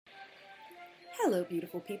Hello,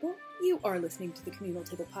 beautiful people. You are listening to the Communal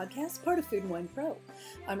Table Podcast, part of Food and Wine Pro.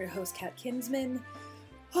 I'm your host, Kat Kinsman.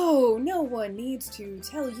 Oh, no one needs to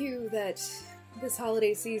tell you that this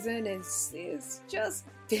holiday season is just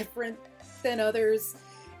different than others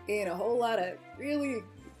in a whole lot of really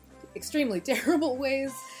extremely terrible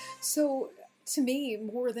ways. So, to me,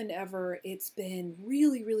 more than ever, it's been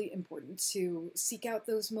really, really important to seek out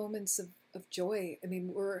those moments of joy. I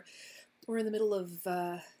mean, we're in the middle of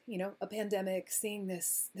a pandemic, seeing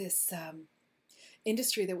this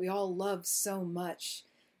industry that we all love so much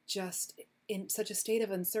just in such a state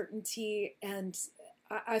of uncertainty, and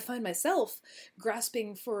I find myself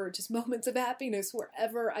grasping for just moments of happiness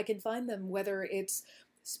wherever I can find them, whether it's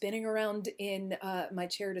spinning around in my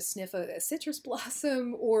chair to sniff a citrus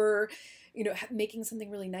blossom, or making something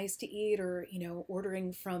really nice to eat, or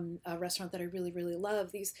ordering from a restaurant that I really, really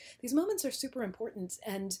love. These moments are super important.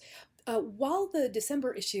 And while the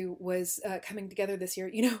December issue was coming together this year,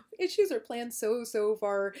 issues are planned so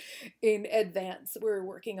far in advance. We're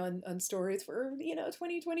working on stories for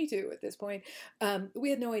 2022 at this point.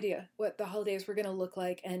 We had no idea what the holidays were going to look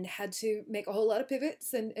like, and had to make a whole lot of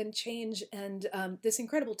pivots and change. And this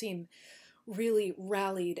incredible team really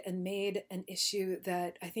rallied and made an issue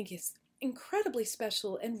that I think is incredibly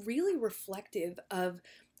special and really reflective of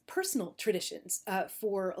personal traditions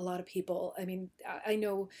for a lot of people. I mean, I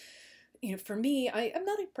know, for me, I'm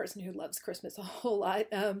not a person who loves Christmas a whole lot,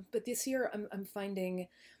 but this year I'm finding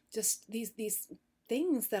just these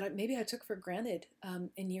things that maybe I took for granted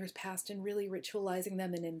in years past, and really ritualizing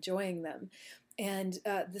them and enjoying them. And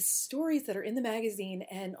the stories that are in the magazine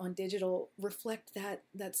and on digital reflect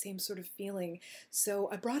that same sort of feeling. So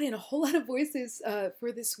I brought in a whole lot of voices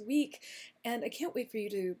for this week, and I can't wait for you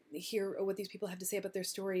to hear what these people have to say about their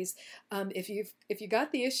stories. If you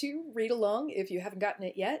got the issue, read along. If you haven't gotten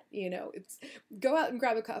it yet, go out and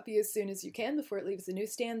grab a copy as soon as you can before it leaves the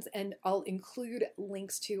newsstands. And I'll include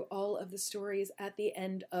links to all of the stories at the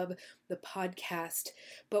end of the podcast.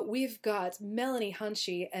 But we've got Melanie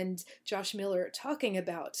Hanshi and Josh Miller talking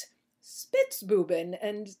about Spitzbuben.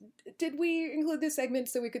 And did we include this segment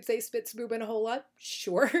so we could say Spitzbuben a whole lot?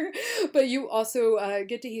 Sure. But you also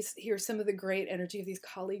get to hear some of the great energy of these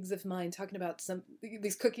colleagues of mine talking about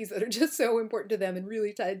these cookies that are just so important to them and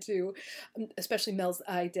really tied to especially Mel's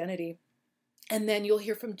identity. And then you'll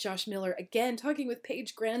hear from Josh Miller again, talking with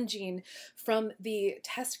Paige Grandjean from the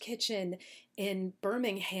Test Kitchen in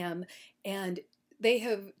Birmingham. And they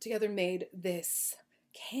have together made this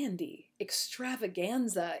candy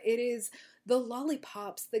extravaganza. It is the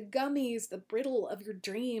lollipops, the gummies, the brittle of your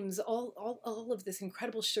dreams, all of this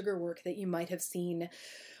incredible sugar work that you might have seen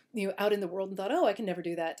out in the world and thought, oh, I can never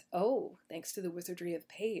do that. Oh, thanks to the wizardry of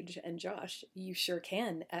Paige and Josh, you sure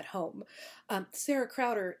can at home. Sarah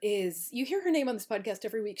Crowder you hear her name on this podcast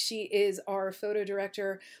every week. She is our photo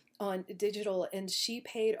director on digital, and she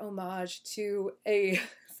paid homage to a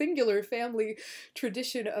singular family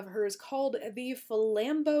tradition of hers called the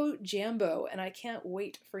Flambeau Jambo, and I can't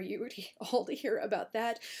wait for you all to hear about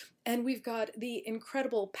that. And we've got the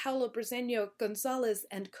incredible Paolo Breseño Gonzalez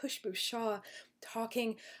and Khushbu Shah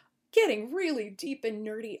getting really deep and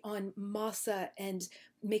nerdy on masa and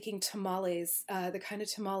making tamales, the kind of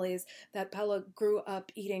tamales that Paolo grew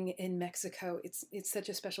up eating in Mexico. It's such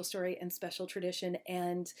a special story and special tradition,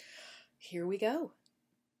 and here we go.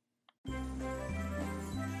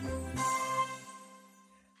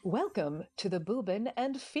 Welcome to the Boobin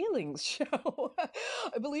and Feelings Show.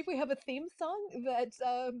 I believe we have a theme song that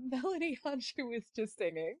Melanie Hanshi was just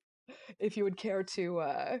singing. If you would care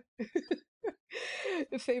to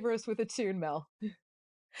favor us with a tune, Mel.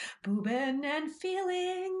 Boobin and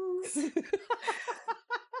Feelings. Okay.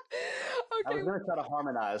 I was going to try to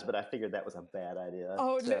harmonize, but I figured that was a bad idea.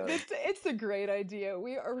 Oh, so. No, it's a great idea.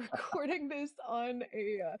 We are recording this on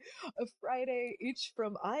a Friday each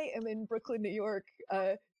from, I am in Brooklyn, New York.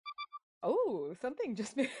 Something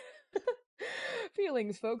just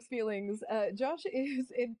feelings, folks, feelings. Josh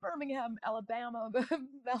is in Birmingham, Alabama.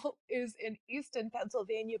 Mel is in Easton,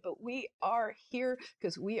 Pennsylvania, but we are here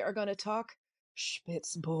because we are going to talk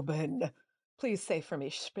Spitzbuben. Please say for me,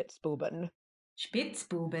 Spitzbuben.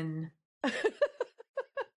 Spitzbuben.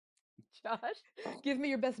 Josh, give me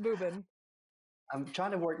your best boobin. I'm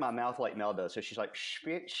trying to work my mouth like Mel does, so she's like,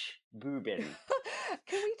 Spitzbuben.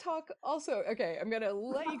 Can we talk also, okay, I'm going to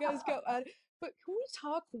let you guys go, but can we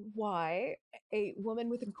talk why a woman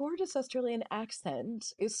with a gorgeous Australian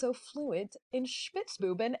accent is so fluent in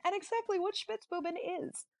Spitzbuben, and exactly what Spitzbuben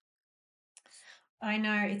is? I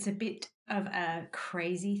know it's a bit of a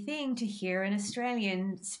crazy thing to hear an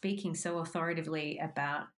Australian speaking so authoritatively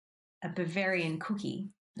about a Bavarian cookie.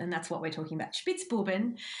 and that's what we're talking about.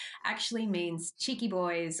 Spitzbuben actually means cheeky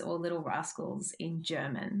boys or little rascals in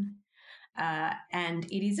German. And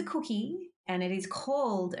it is a cookie, and it is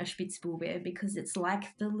called a Spitzbube because it's like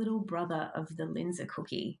the little brother of the Linzer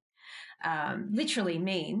cookie. Literally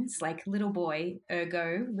means like little boy,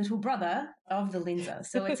 ergo little brother of the Linzer.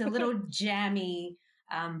 So it's a little jammy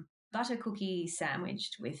butter cookie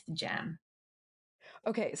sandwiched with jam.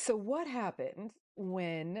 Okay, so what happened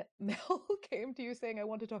when Mel came to you saying, I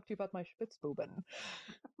want to talk to you about my Spitzbuben?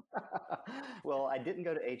 Well, I didn't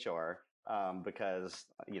go to HR because,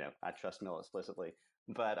 I trust Mel explicitly.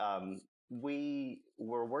 But we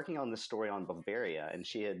were working on this story on Bavaria, and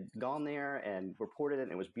she had gone there and reported it,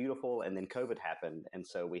 and it was beautiful. And then COVID happened. And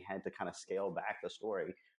so we had to kind of scale back the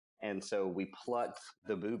story. And so we plucked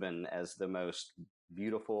the Buben as the most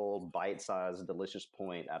beautiful, bite-sized, delicious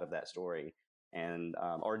point out of that story. And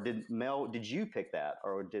or did Mel? Did you pick that,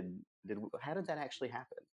 or how did that actually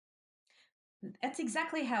happen? That's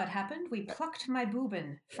exactly how it happened. We plucked my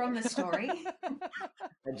Buben from the story.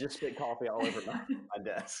 I just spit coffee all over my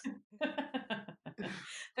desk.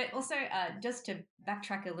 But also, just to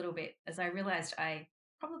backtrack a little bit, as I realized I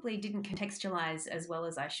probably didn't contextualize as well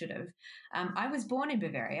as I should have. I was born in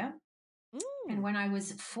Bavaria, and when I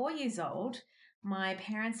was 4 years old, my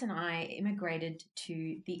parents and I immigrated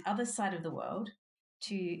to the other side of the world,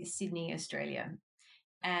 to Sydney, Australia.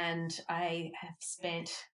 And I have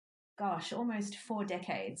spent, almost 4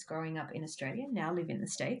 decades growing up in Australia, now live in the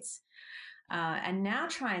States. And now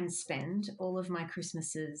try and spend all of my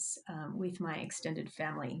Christmases with my extended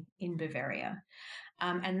family in Bavaria.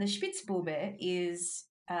 And the Spitzbube is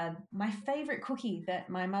my favorite cookie that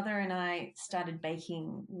my mother and I started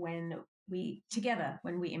baking when we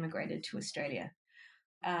immigrated to Australia.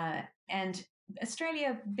 And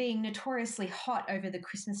Australia being notoriously hot over the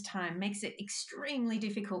Christmas time makes it extremely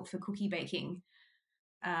difficult for cookie baking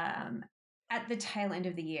at the tail end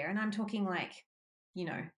of the year. And I'm talking like,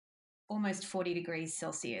 almost 40 degrees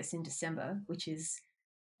Celsius in December, which is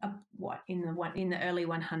in the early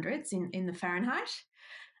 100s in the Fahrenheit.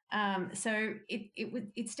 So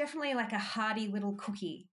it's definitely like a hardy little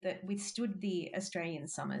cookie that withstood the Australian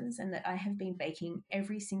summers, and that I have been baking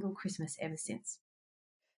every single Christmas ever since.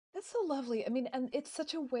 That's so lovely. I mean, and it's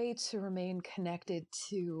such a way to remain connected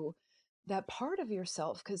to that part of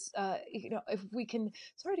yourself. Because, if we can,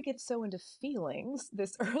 sorry to get so into feelings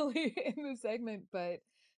this early in the segment, but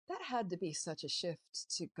that had to be such a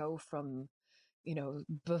shift to go from,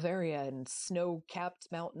 Bavaria and snow capped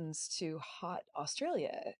mountains to hot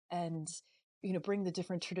Australia and, bring the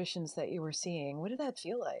different traditions that you were seeing. What did that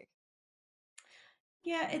feel like?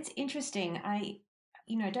 Yeah, it's interesting. I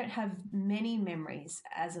don't have many memories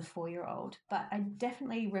as a 4-year-old, but I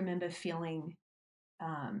definitely remember feeling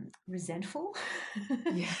resentful.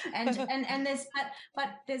 Yeah. and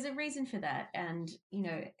there's a reason for that. And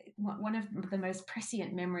one of the most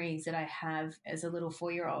prescient memories that I have as a little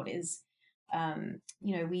 4-year-old is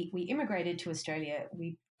we immigrated to Australia.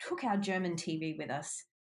 We took our German TV with us,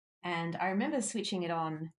 and I remember switching it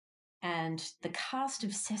on, and the cast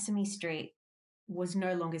of Sesame Street was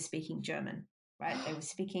no longer speaking German, right? They were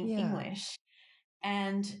speaking Yeah. English.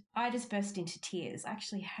 And I just burst into tears. I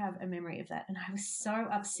actually have a memory of that. And I was so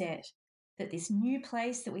upset that this new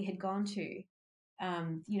place that we had gone to,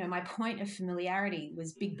 my point of familiarity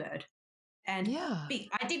was Big Bird. And Yeah.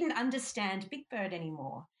 I didn't understand Big Bird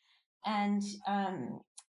anymore. And,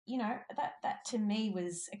 that to me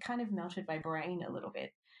was, it kind of melted my brain a little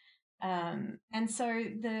bit. And so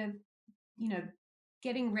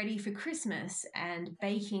getting ready for Christmas and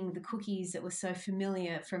baking the cookies that were so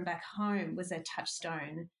familiar from back home was a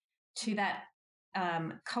touchstone to that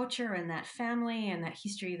culture and that family and that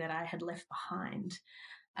history that I had left behind.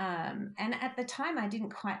 And at the time, I didn't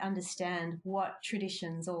quite understand what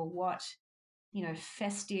traditions or what,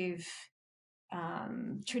 festive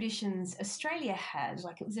traditions Australia had.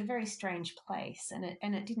 Like, it was a very strange place, and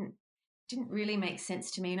it didn't really make sense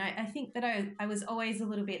to me. And I think that I was always a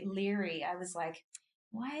little bit leery. I was like,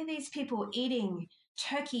 why are these people eating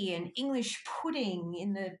turkey and English pudding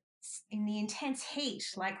in the intense heat?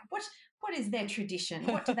 Like, what is their tradition?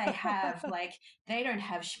 What do they have? Like, they don't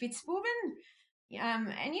have Spitzbuben.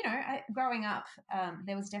 And growing up,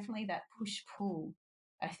 there was definitely that push pull.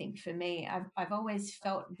 I think for me, I've always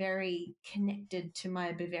felt very connected to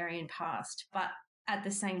my Bavarian past, but at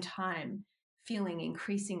the same time, feeling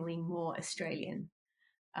increasingly more Australian.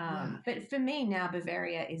 But for me now,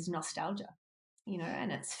 Bavaria is nostalgia,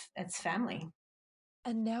 and it's family.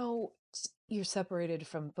 And now you're separated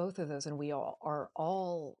from both of those, and we all are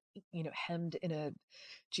all, hemmed in a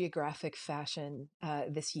geographic fashion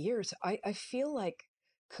this year. So I feel like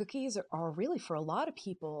cookies are really, for a lot of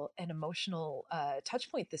people, an emotional touch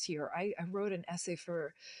point this year. I wrote an essay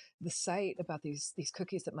for the site about these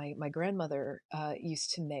cookies that my grandmother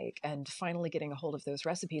used to make, and finally getting a hold of those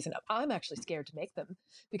recipes. And I'm actually scared to make them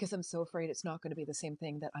because I'm so afraid it's not going to be the same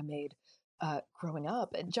thing that I made growing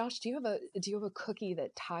up. And Josh, do you have a cookie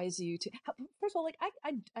that ties you to? First of all, like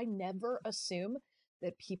I never assume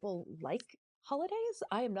that people like holidays.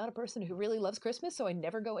 I am not a person who really loves Christmas, so I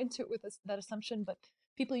never go into it with that assumption. But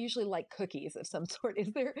people usually like cookies of some sort. Is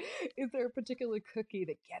there a particular cookie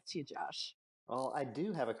that gets you, Josh? Well, I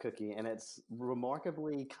do have a cookie, and it's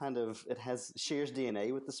remarkably it shares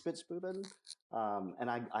DNA with the Spitzbuben. And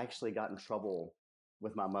I actually got in trouble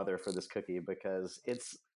with my mother for this cookie because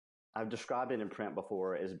I've described it in print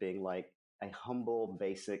before as being like a humble,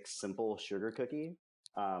 basic, simple sugar cookie.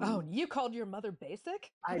 Oh, you called your mother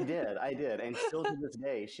basic? I did. And still to this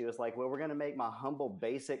day, she was like, well, we're going to make my humble,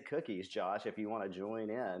 basic cookies, Josh, if you want to join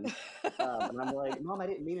in. And I'm like, Mom, I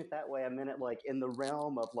didn't mean it that way. I meant it like in the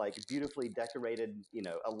realm of like beautifully decorated,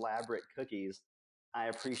 elaborate cookies. I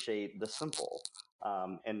appreciate the simple.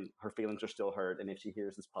 And her feelings are still hurt. And if she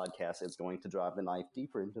hears this podcast, it's going to drive the knife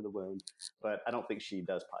deeper into the wound. But I don't think she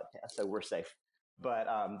does podcasts, so we're safe. But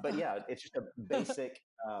yeah, it's just a basic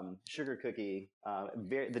sugar cookie.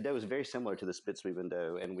 The dough is very similar to the Spitzbuben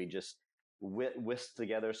dough, and we just whisk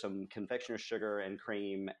together some confectioner's sugar and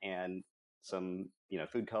cream and some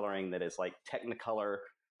food coloring that is like Technicolor,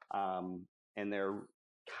 and they're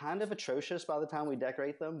kind of atrocious by the time we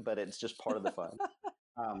decorate them, but it's just part of the fun.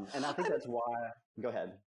 And I think that's why. Go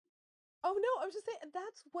ahead. Oh no, I was just saying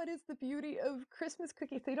that's what is the beauty of Christmas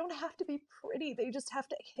cookies. They don't have to be pretty. They just have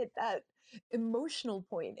to hit that emotional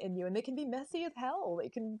point in you, and they can be messy as hell. They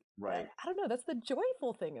can, Right. I don't know, that's the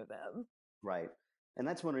joyful thing of them. Right. And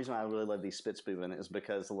that's one reason why I really love these Spitzbuben is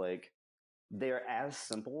because like they're as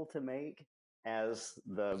simple to make as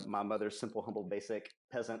my mother's simple, humble, basic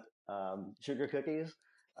peasant sugar cookies.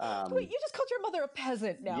 Wait, you just called your mother a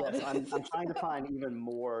peasant now. Yes, I'm trying to find even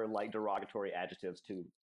more like derogatory adjectives to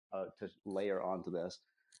layer onto this.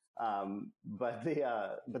 But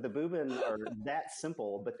the Buben are that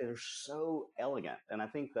simple, but they're so elegant. And I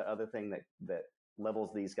think the other thing that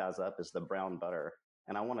levels these guys up is the brown butter.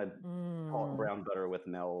 And I want to call it brown butter with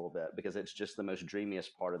Mel a little bit because it's just the most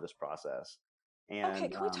dreamiest part of this process. And Okay,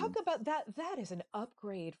 can we talk about that? That is an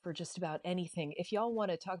upgrade for just about anything. If y'all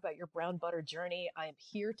want to talk about your brown butter journey, I am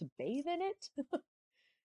here to bathe in it.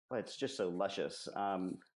 well, it's just so luscious.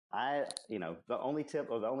 The only tip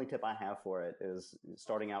I have for it is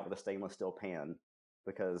starting out with a stainless steel pan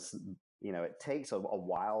because, it takes a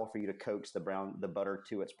while for you to coax the butter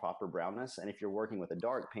to its proper brownness. And if you're working with a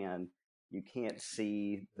dark pan, you can't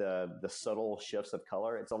see the subtle shifts of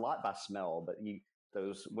color. It's a lot by smell, but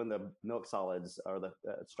when the milk solids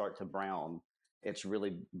start to brown, it's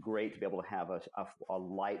really great to be able to have a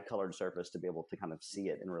light colored surface to be able to kind of see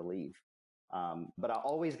it in relief. But I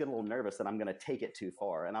always get a little nervous that I'm going to take it too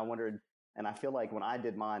far. And I feel like when I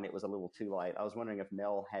did mine, it was a little too light. I was wondering if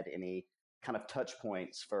Nell had any kind of touch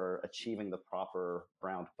points for achieving the proper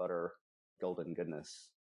browned butter golden goodness.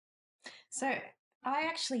 So I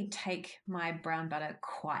actually take my brown butter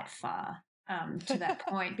quite far to that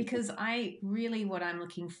point because what I'm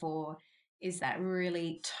looking for is that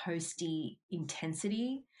really toasty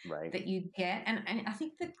intensity right. that you get. And I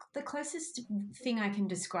think the closest thing I can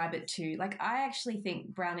describe it to, like I actually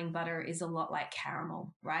think browning butter is a lot like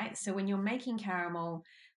caramel, right? So when you're making caramel,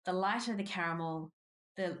 the lighter the caramel,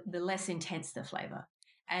 the less intense the flavor.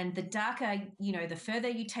 And the darker, the further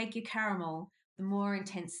you take your caramel, the more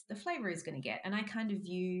intense the flavor is going to get. And I kind of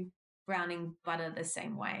view browning butter the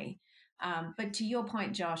same way. But to your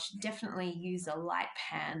point, Josh, definitely use a light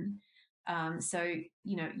pan. So,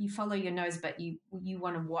 you follow your nose, but you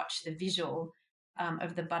want to watch the visual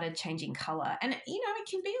of the butter changing color. And, it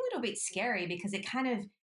can be a little bit scary because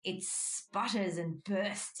it sputters and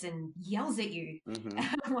bursts and yells at you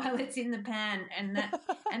while it's in the pan. And that,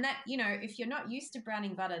 if you're not used to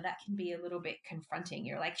browning butter, that can be a little bit confronting.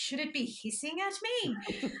 You're like, should it be hissing at me?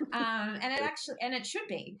 And it should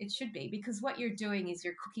be because what you're doing is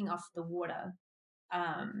you're cooking off the water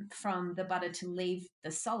from the butter to leave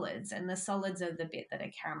the solids, and the solids are the bit that are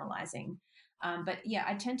caramelizing. But yeah,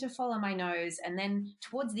 I tend to follow my nose, and then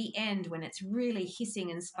towards the end, when it's really hissing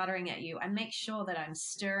and sputtering at you, I make sure that I'm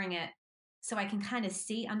stirring it so I can kind of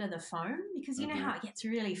see under the foam, because you know how it gets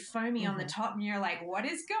really foamy on the top, and you're like, what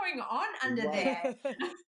is going on under there?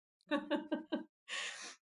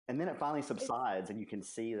 And then it finally subsides, and you can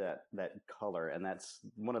see that color, and that's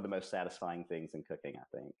one of the most satisfying things in cooking,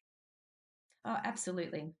 I think. Oh,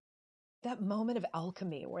 absolutely. that moment of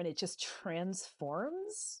alchemy when it just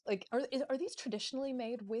transforms? Like, are these traditionally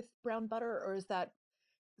made with brown butter, or is that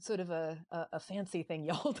sort of a fancy thing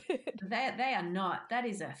y'all did? They are not. That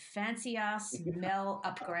is a fancy ass Mel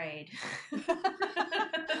upgrade.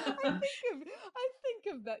 I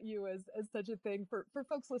think of that you as such a thing for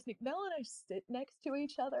folks listening. Mel and I sit next to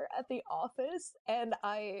each other at the office, and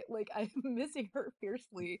I'm missing her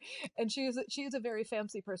fiercely. And she is a very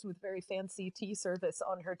fancy person with very fancy tea service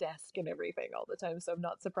on her desk and everything all the time. So I'm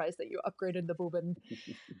not surprised that you upgraded the boobin.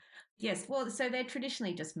 Yes, well, so they're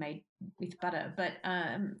traditionally just made with butter, but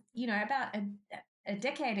about a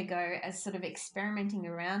decade ago, as sort of experimenting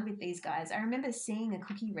around with these guys, I remember seeing a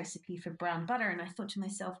cookie recipe for brown butter, and I thought to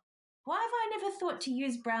myself, why have I never thought to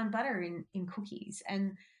use brown butter in cookies?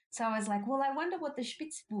 And so I was like, well, I wonder what the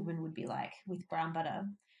Spitzbuben would be like with brown butter.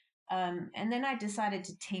 And then I decided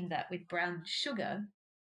to team that with brown sugar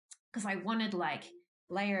because I wanted like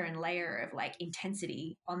layer and layer of like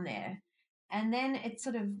intensity on there. And then it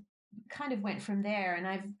sort of kind of went from there. And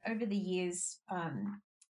I've over the years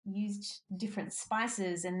used different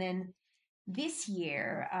spices. And then this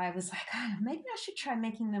year I was like, oh, maybe I should try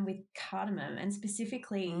making them with cardamom and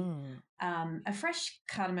specifically a fresh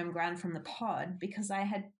cardamom ground from the pod because I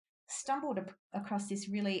had stumbled across this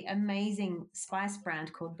really amazing spice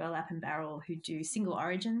brand called Burlap and Barrel who do single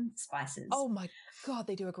origin spices. Oh my God,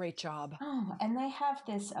 they do a great job. Oh, and they have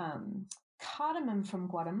this cardamom from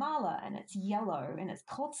Guatemala and it's yellow and it's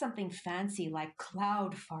called something fancy like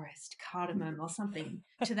cloud forest cardamom or something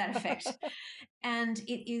to that effect. And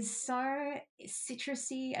it is so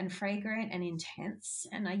citrusy and fragrant and intense.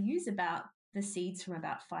 And I use about the seeds from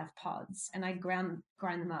about 5 pods and I grind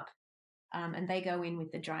them up. And they go in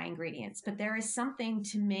with the dry ingredients. But there is something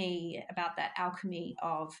to me about that alchemy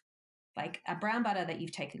of like a brown butter that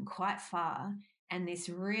you've taken quite far and this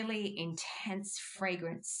really intense,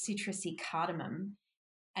 fragrant, citrusy cardamom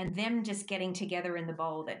and them just getting together in the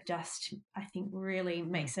bowl that just, I think, really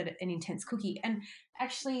makes it an intense cookie. And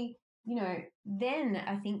actually, then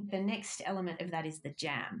I think the next element of that is the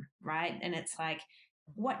jam, right? And it's like,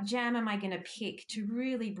 what jam am I going to pick to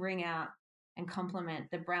really bring out and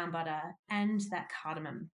complement the brown butter and that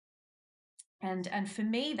cardamom? And for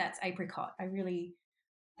me, that's apricot.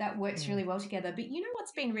 That works really well together. But you know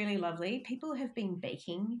what's been really lovely? People have been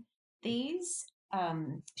baking these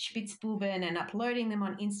Spitzbuben and uploading them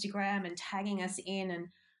on Instagram and tagging us in.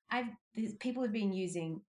 And people have been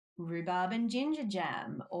using rhubarb and ginger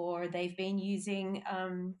jam, or they've been using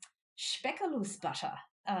Speculoos butter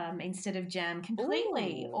instead of jam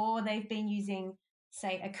completely, or they've been using,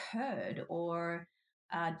 say, a curd or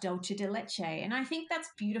dulce de leche. And I think that's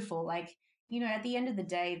beautiful. Like, at the end of the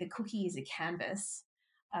day, the cookie is a canvas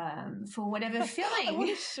for whatever filling. I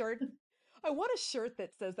want a shirt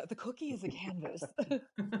that says that the cookie is a canvas.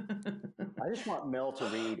 I just want Mel to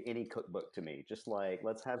read any cookbook to me. Just like,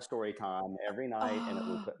 let's have story time every night and it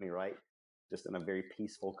will put me right just in a very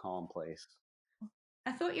peaceful, calm place.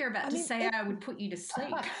 I thought you were about to say I would put you to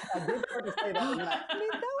sleep. I did start to say that, and then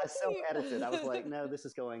I self-edited. I was like, no, this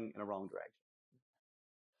is going in a wrong direction.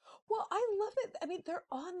 Well, I love it. I mean, they're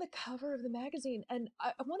on the cover of the magazine, and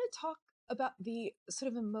I want to talk about the sort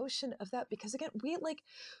of emotion of that because again, we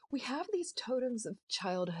have these totems of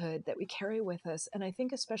childhood that we carry with us, and I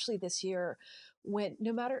think especially this year, when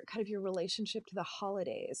no matter kind of your relationship to the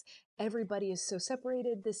holidays, everybody is so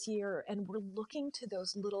separated this year, and we're looking to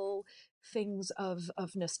those little things of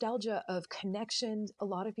nostalgia, of connection. A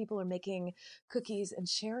lot of people are making cookies and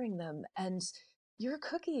sharing them, and your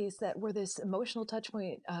cookies that were this emotional touch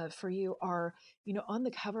point for you are, on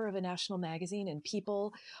the cover of a national magazine and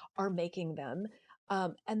people are making them.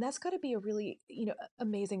 And that's got to be a really,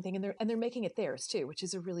 amazing thing. And they're making it theirs too, which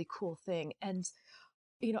is a really cool thing. And,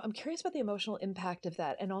 I'm curious about the emotional impact of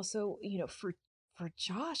that. And also, for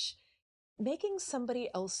Josh, making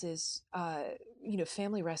somebody else's,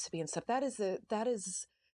 family recipe and stuff,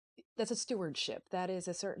 that's a stewardship. That is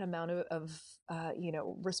a certain amount of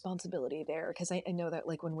responsibility there. Cause I know that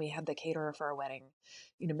like when we had the caterer for our wedding,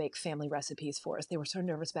 make family recipes for us, they were so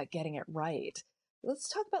nervous about getting it right. Let's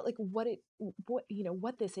talk about like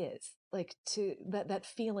what this is like to that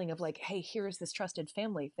feeling of like, hey, here's this trusted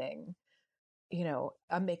family thing.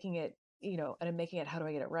 I'm making it, and I'm making it, how do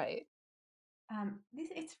I get it right?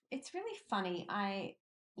 It's really funny.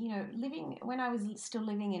 When I was still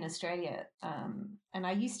living in Australia, and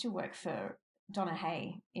I used to work for Donna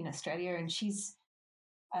Hay in Australia, and she's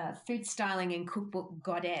a food styling and cookbook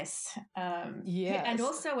goddess, and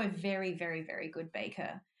also a very, very, very good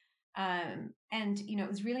baker. And it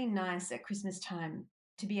was really nice at Christmas time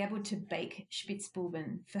to be able to bake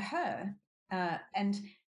Spitzbuben for her. And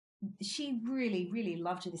she really, really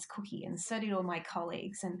loved this cookie, and so did all my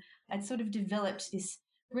colleagues. And I'd sort of developed this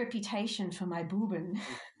reputation for my bourbon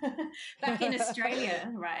back in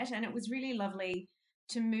Australia, right? And it was really lovely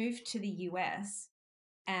to move to the US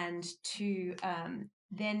and to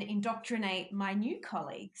then indoctrinate my new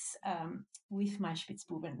colleagues with my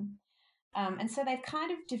Spitzbuben. And so they've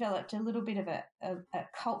kind of developed a little bit of a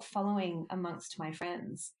cult following amongst my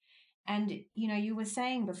friends. And, you were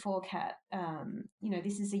saying before, Kat,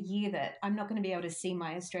 this is a year that I'm not going to be able to see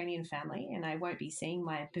my Australian family, and I won't be seeing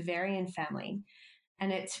my Bavarian family.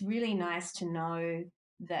 And it's really nice to know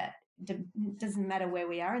that it doesn't matter where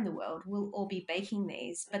we are in the world, we'll all be baking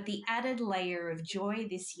these. But the added layer of joy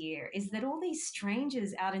this year is that all these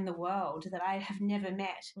strangers out in the world that I have never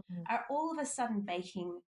met are all of a sudden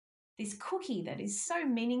baking this cookie that is so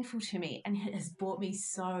meaningful to me and it has brought me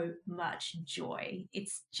so much joy.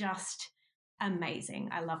 It's just amazing.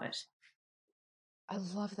 I love it. I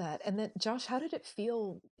love that. And then, Josh, how did it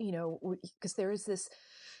feel, because there is this,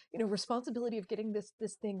 responsibility of getting this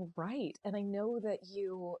thing right. And I know that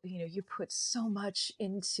you put so much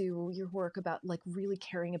into your work about like really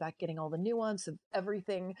caring about getting all the nuance of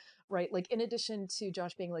everything right. Like in addition to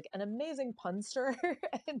Josh being like an amazing punster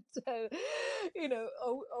and,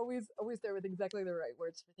 always there with exactly the right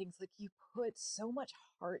words for things, like you put so much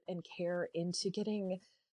heart and care into getting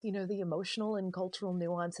the emotional and cultural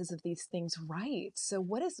nuances of these things right. So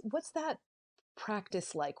what's that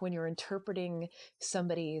practice like when you're interpreting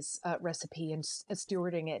somebody's recipe and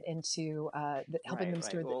stewarding it into helping them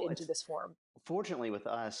steward it into this form? Fortunately, with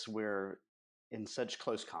us, we're in such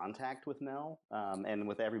close contact with Mel and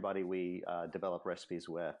with everybody we develop recipes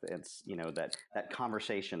with. It's that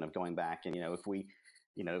conversation of going back and if we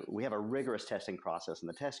have a rigorous testing process in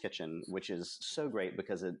the test kitchen, which is so great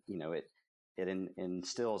because it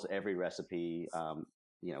instills every recipe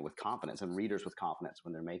with confidence and readers with confidence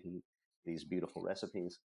when they're making these beautiful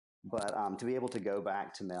recipes. But to be able to go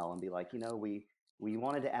back to Mel and be like, we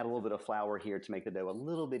wanted to add a little bit of flour here to make the dough a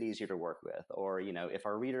little bit easier to work with. Or, if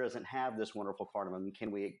our reader doesn't have this wonderful cardamom,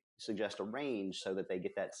 can we suggest a range so that they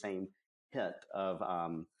get that same hint of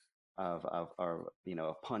a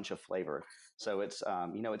punch of flavor. So it's,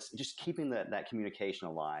 it's just keeping that communication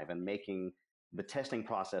alive and making the testing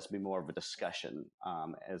process be more of a discussion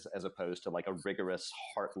as opposed to like a rigorous,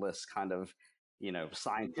 heartless kind of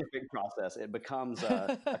scientific process. It becomes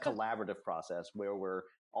a collaborative process where we're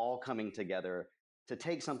all coming together to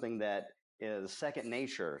take something that is second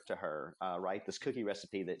nature to her, right? This cookie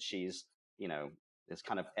recipe that she's, is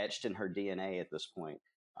kind of etched in her DNA at this point.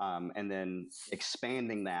 And then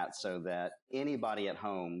expanding that so that anybody at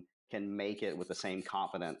home can make it with the same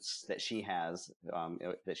confidence that she has,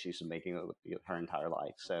 that she's been making it her entire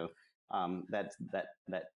life. So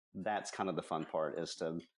that's kind of the fun part is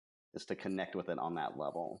to connect with it on that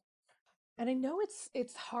level. And I know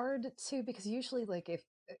it's hard too, because usually like if,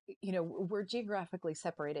 we're geographically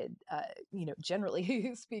separated,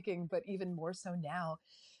 generally speaking, but even more so now,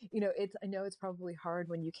 I know it's probably hard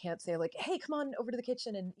when you can't say like, hey, come on over to the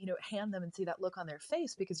kitchen and, hand them and see that look on their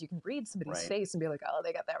face, because you can read somebody's face and be like, oh,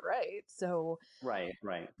 they got that right. So. Right.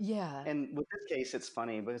 Yeah. And with this case, it's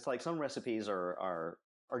funny, but it's like some recipes are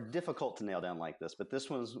difficult to nail down like this, but this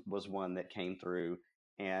was one that came through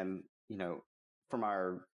and, from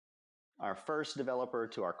our first developer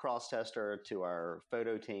to our cross tester to our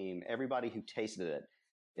photo team, everybody who tasted it,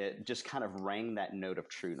 it just kind of rang that note of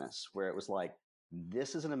trueness where it was like,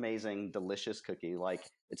 this is an amazing, delicious cookie. Like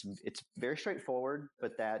it's very straightforward,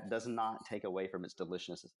 but that does not take away from its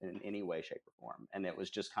deliciousness in any way, shape, or form. And it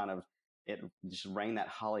was just kind of, it just rang that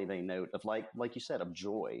holiday note of like you said, of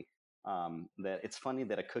joy. That it's funny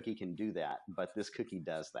that a cookie can do that, but this cookie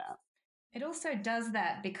does that. It also does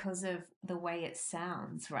that because of the way it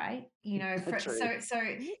sounds, right? So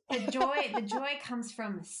the joy comes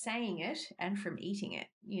from saying it and from eating it,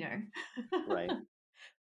 Right.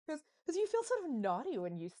 Because you feel sort of naughty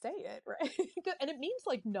when you say it, right? And it means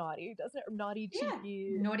like naughty, doesn't it? Naughty,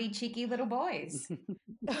 cheeky. Yeah, naughty, cheeky little boys.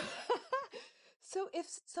 So if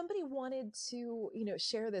somebody wanted to,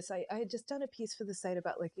 share this, I had just done a piece for the site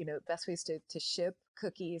about like, best ways to ship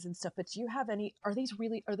cookies and stuff, but do you have are these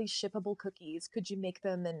shippable cookies? Could you make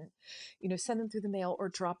them and, send them through the mail or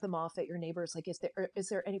drop them off at your neighbors? Like, is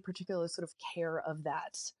there any particular sort of care of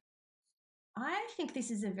that? I think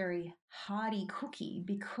this is a very hearty cookie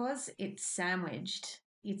because it's sandwiched.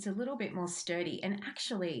 It's a little bit more sturdy, and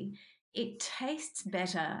actually it tastes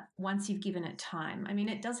better once you've given it time. I mean,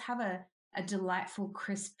 it does have a delightful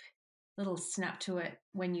crisp little snap to it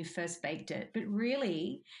when you first baked it. But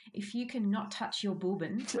really, if you can not touch your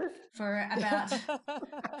bourbon for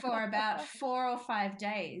about 4 or 5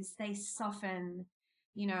 days, they soften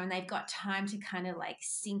and they've got time to kind of like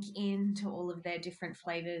sink into all of their different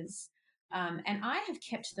flavors. And I have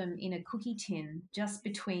kept them in a cookie tin just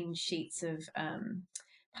between sheets of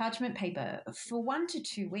parchment paper for 1 to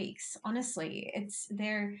 2 weeks. Honestly,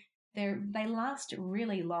 they last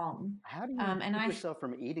really long. How do you keep yourself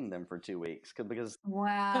from eating them for 2 weeks? Because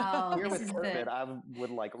wow, here with COVID, I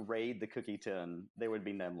would like raid the cookie tin. There would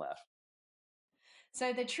be none left.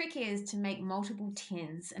 So the trick is to make multiple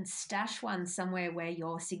tins and stash one somewhere where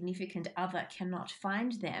your significant other cannot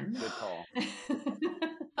find them. Good call.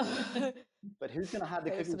 But who's going to hide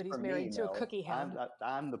the cookies somebody's from married me? to a cookie hound.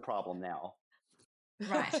 I'm the problem now.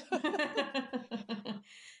 Right.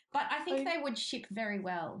 But I think they would ship very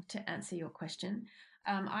well, to answer your question.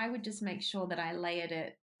 I would just make sure that I layered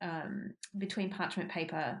it between parchment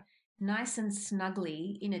paper nice and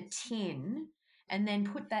snugly in a tin, and then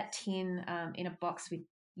put that tin in a box with,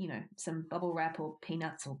 some bubble wrap or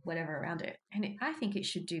peanuts or whatever around it. And I think it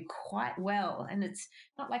should do quite well. And it's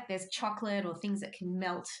not like there's chocolate or things that can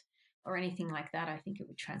melt or anything like that. I think it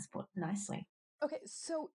would transport nicely. Okay,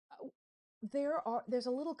 so there's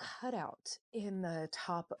a little cutout in the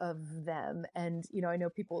top of them, and I know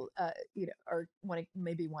people are want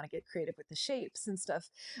to get creative with the shapes and stuff.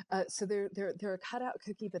 So they're a cutout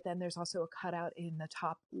cookie, but then there's also a cutout in the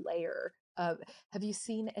top layer. Have you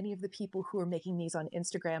seen any of the people who are making these on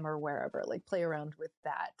Instagram or wherever, like play around with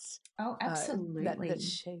that? Oh, absolutely. That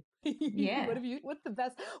shape. Yeah. What's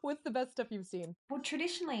the best stuff you've seen? Well,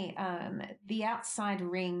 traditionally, the outside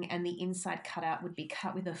ring and the inside cutout would be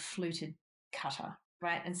cut with a fluted cutter,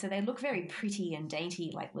 right? And so they look very pretty and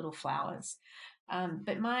dainty, like little flowers.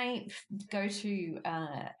 But my go-to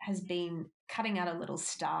has been cutting out a little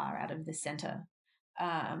star out of the center,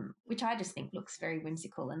 which I just think looks very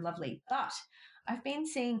whimsical and lovely. But I've been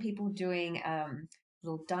seeing people doing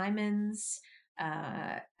little diamonds.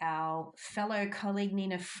 Our fellow colleague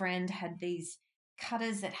Nina Friend had these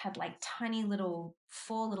cutters that had like tiny little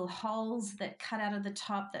 4 little holes that cut out of the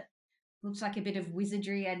top that looks like a bit of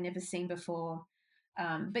wizardry I'd never seen before.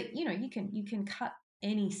 But you can cut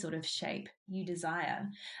any sort of shape you desire.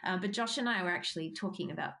 But Josh and I were actually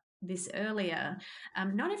talking about this earlier.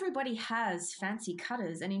 Not everybody has fancy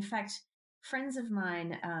cutters, and in fact, friends of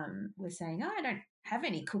mine were saying, "Oh, I don't have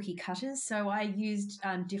any cookie cutters," so I used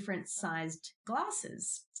different sized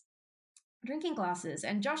glasses. Drinking glasses.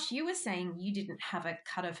 And Josh, you were saying you didn't have a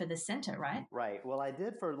cutter for the center, right? Right. Well, I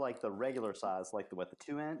did for like the regular size, like the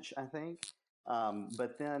 2-inch, I think.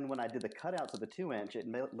 But then when I did the cutout to the 2-inch, it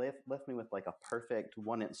left me with like a perfect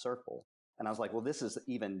 1-inch circle. And I was like, well, this is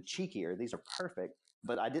even cheekier. These are perfect.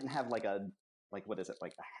 But I didn't have like a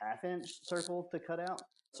 1/2-inch circle to cut out.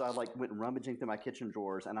 So I like went rummaging through my kitchen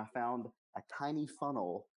drawers and I found a tiny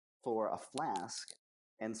funnel for a flask.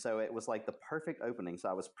 And so it was like the perfect opening. So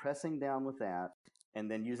I was pressing down with that and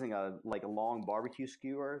then using a long barbecue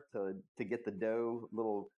skewer to get the dough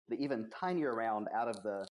even tinier round out of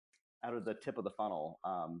the tip of the funnel.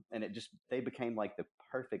 And they became like the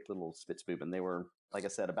perfect little Spitzbuben. They were, like I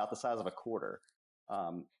said, about the size of a quarter.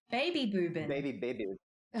 Baby Buben. Baby. Baby.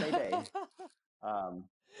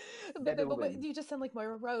 But you just sound like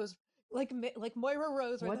Moira Rose. Like Moira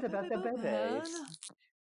Rose. What about the babies?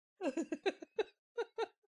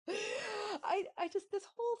 I just, this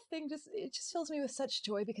whole thing it just fills me with such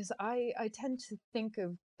joy because I tend to think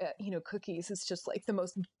of cookies as just like the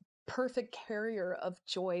most perfect carrier of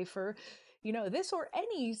joy for this or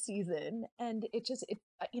any season, and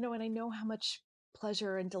and I know how much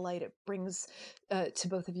pleasure and delight it brings to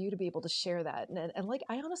both of you to be able to share that, and like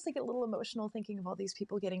I honestly get a little emotional thinking of all these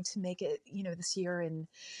people getting to make it this year and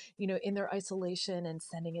in their isolation and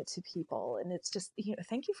sending it to people, and it's just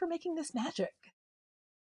thank you for making this magic.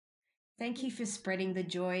 Thank you for spreading the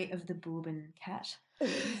joy of the Buben, Kat.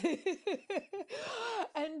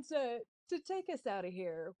 And to take us out of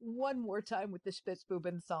here one more time with the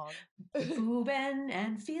Spitzbuben song. Buben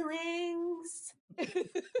and feelings.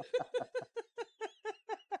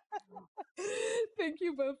 Thank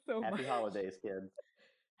you both so much. Happy holidays, kids.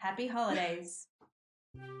 Happy holidays.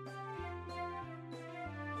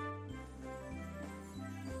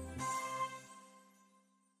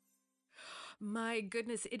 My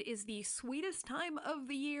goodness, it is the sweetest time of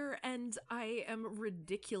the year, and I am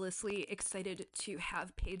ridiculously excited to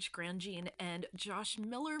have Paige Grandjean and Josh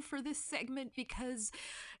Miller for this segment, because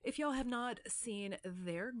if y'all have not seen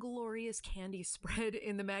their glorious candy spread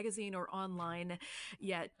in the magazine or online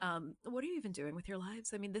yet, what are you even doing with your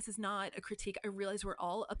lives? I mean, this is not a critique. I realize we're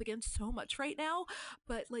all up against so much right now,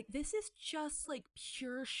 but like this is just like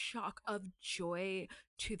pure shock of joy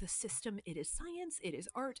to the system. It is science, it is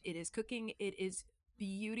art, it is cooking, it is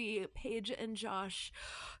beauty. Paige and Josh,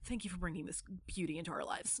 thank you for bringing this beauty into our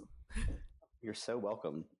lives. You're so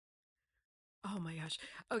welcome. Oh my gosh.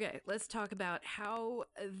 Okay, let's talk about how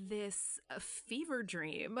this fever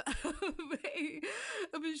dream of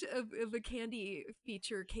a candy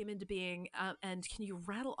feature came into being. And can you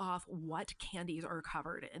rattle off what candies are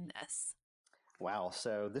covered in this? Wow.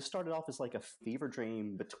 So this started off as like a fever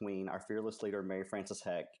dream between our fearless leader, Mary Frances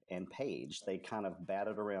Heck, and Paige. They kind of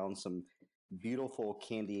batted around some beautiful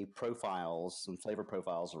candy profiles, some flavor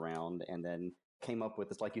profiles around, and then came up with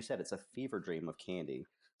this. Like you said, it's a fever dream of candy.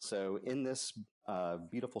 So in this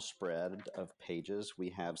beautiful spread of pages, we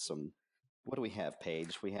have some. What do we have,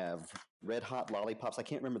 Paige? We have red hot lollipops. I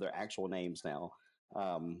can't remember their actual names now.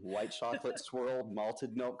 White chocolate swirled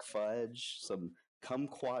malted milk fudge, some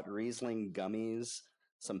kumquat Riesling gummies,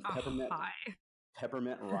 some peppermint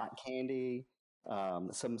rock candy,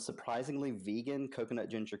 some surprisingly vegan coconut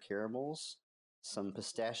ginger caramels, some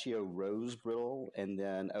pistachio rose brittle, and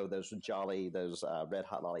then those red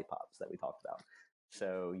hot lollipops that we talked about.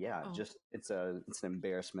 So yeah, just it's an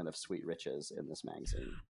embarrassment of sweet riches in this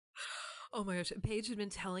magazine. Oh my gosh, Paige had been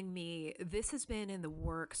telling me this has been in the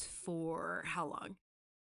works for how long?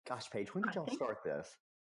 Gosh, Paige, when did y'all start this?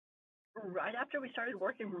 Right after we started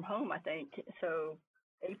working from home, I think. So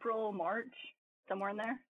April, March, somewhere in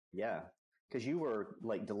there. Yeah, because you were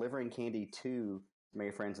like delivering candy to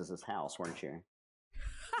Mary Frances's house, weren't you?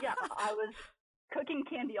 Yeah, I was cooking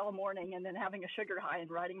candy all morning and then having a sugar high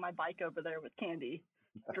and riding my bike over there with candy,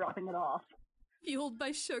 dropping it off. Fueled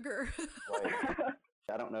by sugar. Right.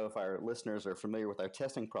 I don't know if our listeners are familiar with our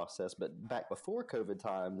testing process, but back before COVID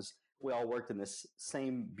times, we all worked in this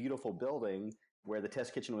same beautiful building where the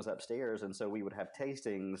test kitchen was upstairs. And so we would have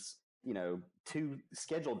tastings, 2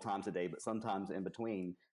 scheduled times a day, but sometimes in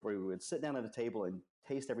between, where we would sit down at a table and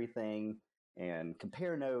taste everything and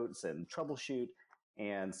compare notes and troubleshoot.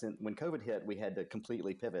 And when COVID hit, we had to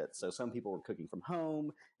completely pivot. So some people were cooking from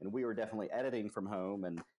home, and we were definitely editing from home.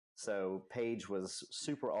 And so Paige was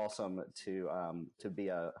super awesome to be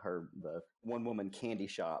the one woman candy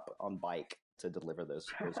shop on bike to deliver those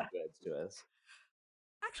goods to us.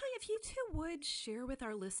 Actually, if you two would share with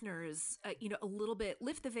our listeners, a little bit,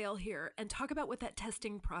 lift the veil here and talk about what that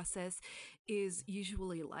testing process is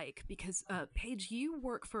usually like. Because, Paige, you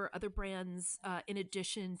work for other brands in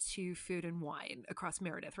addition to Food and Wine across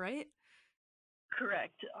Meredith, right?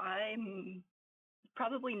 Correct. I'm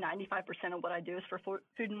probably 95% of what I do is for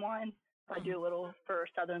Food and Wine. I do a little for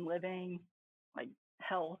Southern Living, like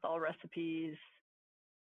health, all recipes.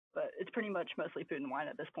 But it's pretty much mostly Food and Wine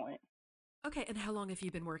at this point. Okay, and how long have you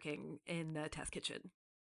been working in the test kitchen?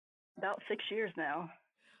 About 6 years now.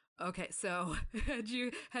 Okay, so had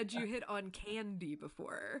you hit on candy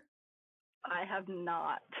before? I have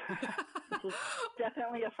not. This is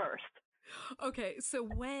definitely a first. Okay, so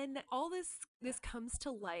when all this comes to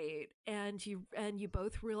light and you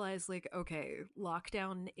both realize, like, okay,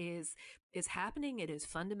 lockdown is happening, it is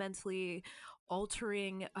fundamentally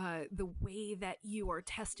altering the way that you are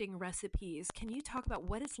testing recipes. Can you talk about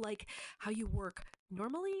what it's like, how you work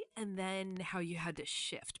normally, and then how you had to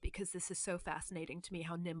shift? Because this is so fascinating to me,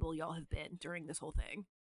 how nimble y'all have been during this whole thing.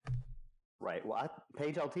 Right. Well,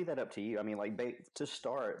 Paige, I'll tee that up to you. I mean, to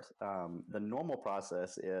start, the normal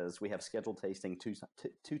process is we have scheduled tasting two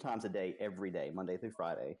times a day, every day, Monday through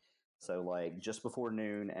Friday. So like just before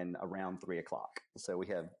noon and around 3 o'clock. So we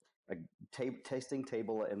have a tasting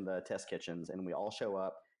table in the test kitchens, and we all show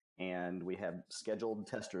up, and we have scheduled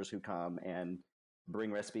testers who come and bring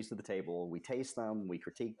recipes to the table. We taste them, we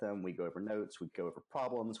critique them, we go over notes, we go over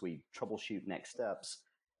problems, we troubleshoot next steps.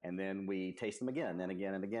 And then we taste them again and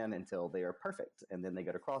again and again until they are perfect. And then they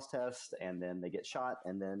go to cross test, and then they get shot,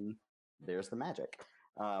 and then there's the magic.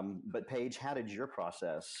 But Paige, how did your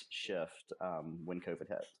process shift when COVID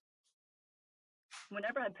hit?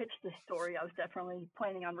 Whenever I pitched this story, I was definitely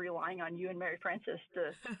planning on relying on you and Mary Frances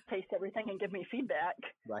to taste everything and give me feedback.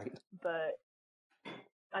 Right. But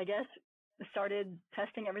I guess I started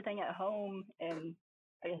testing everything at home, and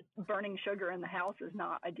I guess burning sugar in the house is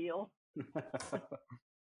not ideal.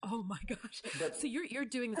 Oh my gosh. So you're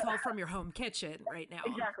doing this all from your home kitchen right now.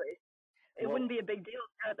 Exactly. It wouldn't be a big deal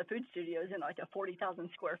at the food studios in like a 40,000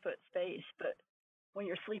 square foot space, but when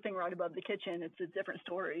you're sleeping right above the kitchen, it's a different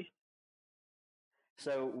story.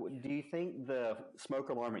 So do you think the smoke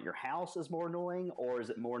alarm at your house is more annoying, or is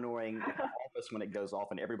it more annoying at the office when it goes off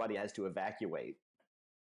and everybody has to evacuate?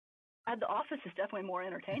 At the office is definitely more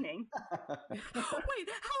entertaining. Wait,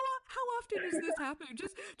 how often is this happening?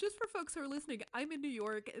 Just for folks who are listening, I'm in New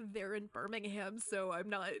York, they're in Birmingham, so I'm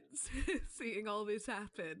not seeing all this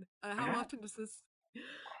happen. How often does this?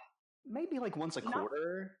 Maybe like once a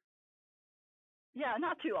quarter. Yeah,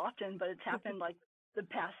 not too often, but it's happened like the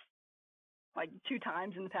past, like 2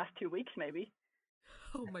 times in the past 2 weeks, maybe.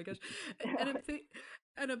 Oh my gosh.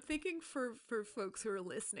 And I'm thinking for folks who are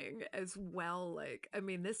listening as well, like, I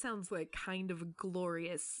mean, this sounds like kind of a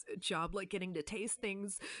glorious job, like getting to taste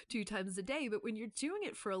things 2 times a day, but when you're doing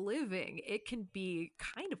it for a living, it can be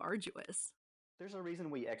kind of arduous. There's a reason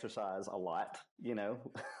we exercise a lot,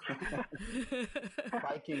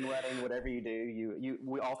 biking, running, whatever you do.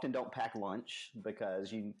 We often don't pack lunch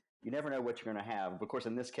because you never know what you're going to have. Of course,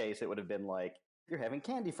 in this case, it would have been like you're having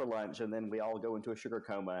candy for lunch, and then we all go into a sugar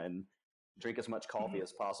coma and drink as much coffee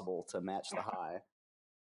as possible to match the high.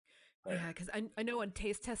 But, yeah, because I know on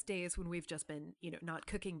taste test days when we've just been, not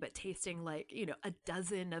cooking, but tasting like, a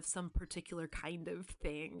dozen of some particular kind of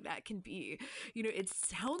thing, that can be, it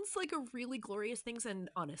sounds like a really glorious thing. And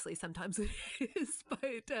honestly, sometimes it is, but,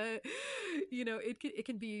 it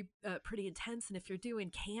can be pretty intense. And if you're doing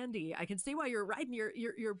candy, I can see why you're riding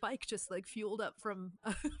your bike just like fueled up from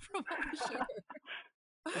all the sugar.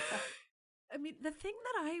 I mean, the thing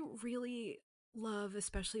that I really love,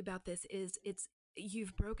 especially about this, is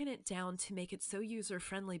you've broken it down to make it so user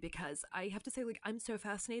friendly, because I have to say, like, I'm so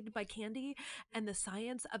fascinated by candy and the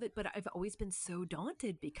science of it, but I've always been so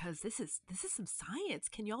daunted because this is some science.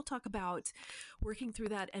 Can y'all talk about working through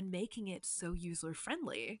that and making it so user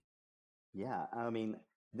friendly? Yeah, I mean,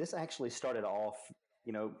 this actually started off,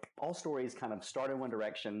 all stories kind of start in one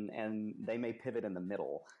direction and they may pivot in the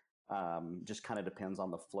middle. Just kind of depends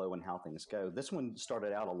on the flow and how things go. This one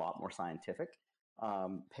started out a lot more scientific.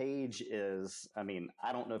 Paige is, I mean,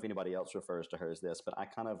 I don't know if anybody else refers to her as this, but I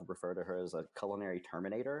kind of refer to her as a culinary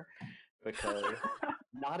Terminator, because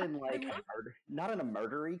not in like not in a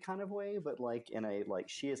murdery kind of way, but like in a, like,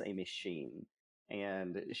 she is a machine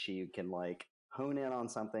and she can like hone in on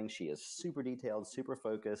something. She is super detailed, super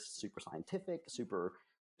focused, super scientific, super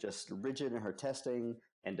just rigid in her testing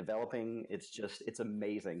and developing. It's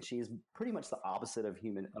amazing. She's pretty much the opposite of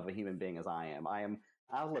a human being as I am. I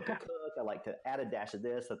love to cook. I like to add a dash of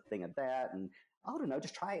this, a thing of that, and I don't know,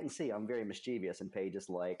 just try it and see. I'm very mischievous, and Paige is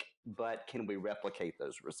like, but can we replicate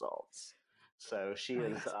those results? So she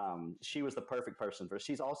was the perfect person for.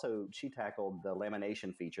 She tackled the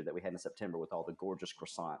lamination feature that we had in September with all the gorgeous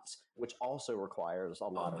croissants, which also requires a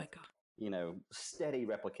lot of steady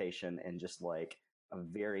replication and just like a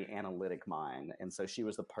very analytic mind. And so she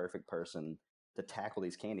was the perfect person to tackle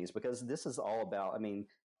these candies, because this is all about. I mean,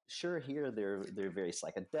 sure, here they're very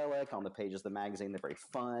psychedelic on the pages of the magazine. They're very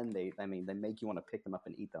fun. They make you want to pick them up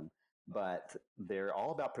and eat them, but they're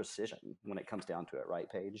all about precision when it comes down to it, right,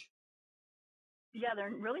 Paige? Yeah,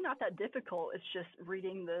 they're really not that difficult. It's just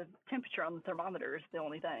reading the temperature on the thermometer is the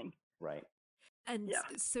only thing. Right. And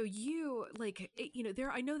so you like,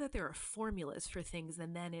 I know that there are formulas for things,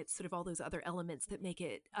 and then it's sort of all those other elements that make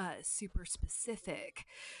it super specific.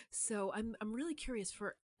 So I'm really curious,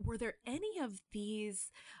 were there any of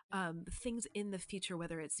these things in the future,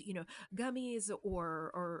 whether it's, gummies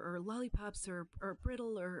or lollipops or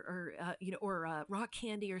brittle or rock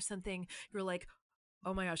candy or something, you're like,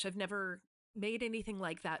 oh my gosh, I've never made anything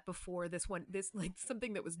like that before. This like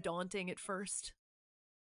something that was daunting at first.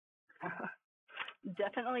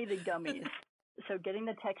 Definitely the gummies. So getting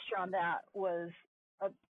the texture on that was a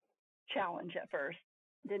challenge at first.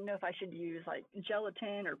 Didn't know if I should use like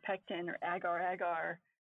gelatin or pectin or agar.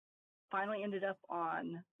 Finally ended up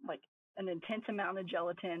on like an intense amount of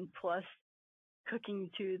gelatin plus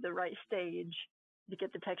cooking to the right stage to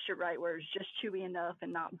get the texture right, where it's just chewy enough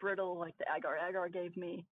and not brittle like the agar gave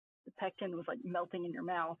me. The pectin was like melting in your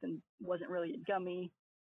mouth and wasn't really a gummy.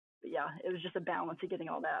 But yeah, it was just a balance of getting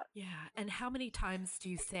all that. Yeah. And how many times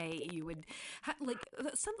do you say you would, like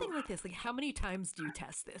something like this, like how many times do you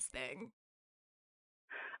test this thing?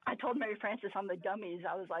 I told Mary Frances on the gummies,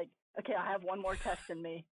 I was like, okay, I have one more test in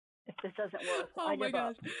me. If this doesn't work, I give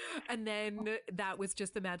up. And then that was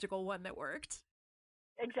just the magical one that worked.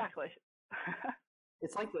 Exactly.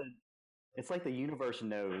 It's like the universe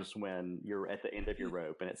knows when you're at the end of your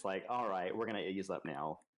rope, and it's like, all right, we're going to ease up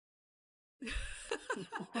now.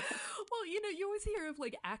 Well, you always hear of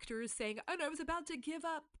like actors saying, oh, I was about to give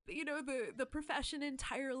up, the profession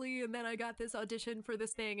entirely, and then I got this audition for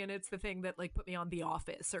this thing, and it's the thing that like put me on The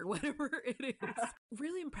Office or whatever it is.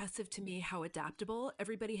 Really impressive to me how adaptable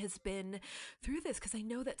everybody has been through this, because I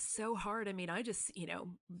know that's so hard. I mean, I just,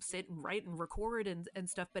 sit and write and record and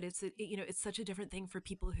stuff, but it's such a different thing for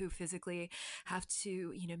people who physically have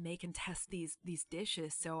to, make and test these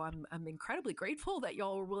dishes. So I'm incredibly grateful that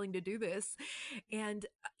y'all were willing to do this. And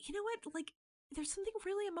you know what? Like, there's something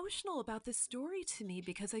really emotional about this story to me,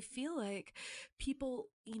 because I feel like people,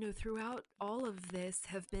 throughout all of this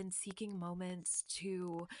have been seeking moments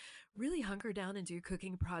to really hunker down and do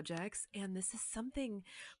cooking projects. And this is something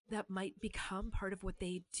that might become part of what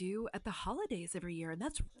they do at the holidays every year. And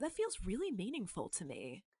that feels really meaningful to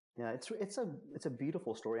me. Yeah, it's a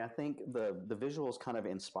beautiful story. I think the visuals kind of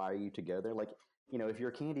inspire you to go there. Like, if you're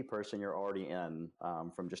a candy person, you're already in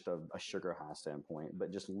from just a sugar high standpoint.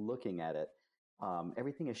 But just looking at it,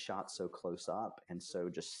 everything is shot so close up and so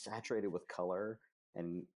just saturated with color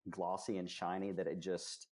and glossy and shiny that it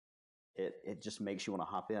just makes you want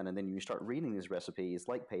to hop in. And then you start reading these recipes.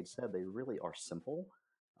 Like Paige said, they really are simple.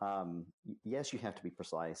 Yes, you have to be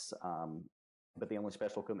precise. But the only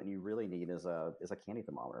special equipment you really need is a candy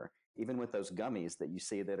thermometer. Even with those gummies that you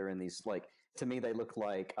see that are in these, like, to me they look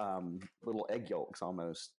like little egg yolks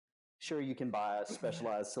almost. Sure, you can buy a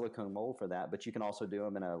specialized silicone mold for that, but you can also do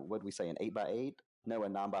them in what we say, an 8x8? No, a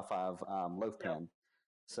 9x5 loaf pan.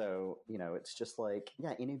 So it's just like,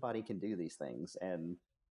 yeah, anybody can do these things and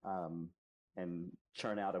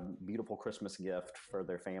churn out a beautiful Christmas gift for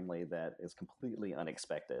their family that is completely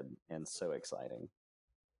unexpected and so exciting.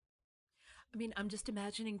 I mean, I'm just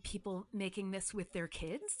imagining people making this with their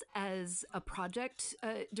kids as a project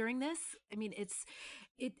during this. I mean, it's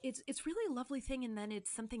really a lovely thing, and then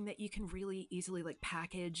it's something that you can really easily like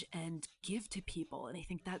package and give to people. And I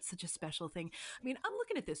think that's such a special thing. I mean, I'm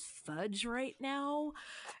looking at this fudge right now,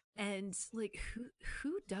 and like,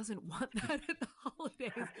 who doesn't want that at the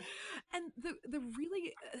holidays? And the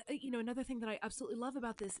really another thing that I absolutely love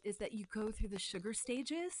about this is that you go through the sugar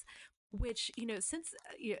stages, which since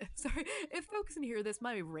sorry if folks can hear this,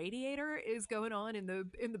 my radiator is going on in the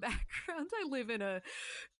background. I live in a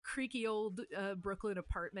creaky old Brooklyn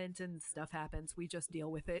apartment, and stuff happens. We just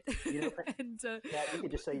deal with it. And yeah, you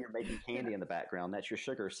could just say you're making candy in the background. That's your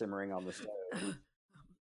sugar simmering on the stove.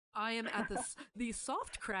 I am at the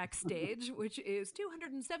soft crack stage, which is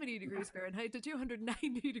 270 degrees Fahrenheit to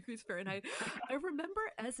 290 degrees Fahrenheit. I remember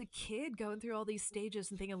as a kid going through all these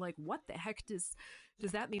stages and thinking, like, what the heck does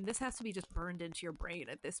that mean? This has to be just burned into your brain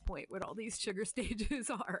at this point, what all these sugar stages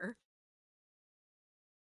are.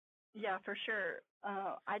 Yeah, for sure.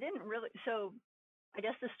 I didn't really. So I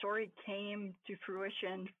guess the story came to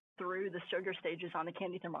fruition through the sugar stages on the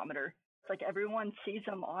candy thermometer. It's like everyone sees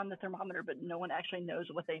them on the thermometer, but no one actually knows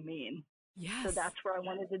what they mean. Yes. So that's where I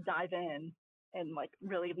wanted to dive in and like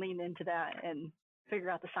really lean into that and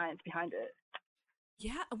figure out the science behind it.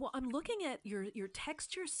 Yeah, well, I'm looking at your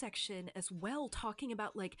texture section as well, talking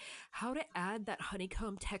about like how to add that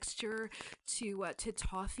honeycomb texture to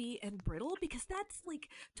toffee and brittle, because that's like,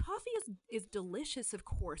 toffee is delicious, of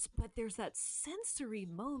course, but there's that sensory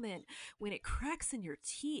moment when it cracks in your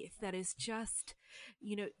teeth that is just,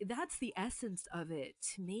 that's the essence of it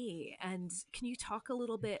to me. And can you talk a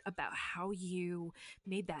little bit about how you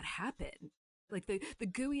made that happen? Like the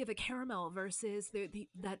gooey of a caramel versus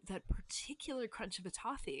that particular crunch of a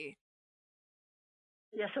toffee.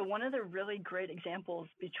 Yeah, so one of the really great examples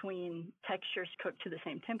between textures cooked to the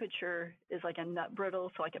same temperature is like a nut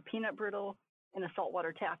brittle, so like a peanut brittle, and a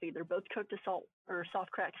saltwater taffy. They're both cooked to salt or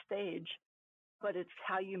soft crack stage, but it's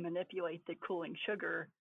how you manipulate the cooling sugar,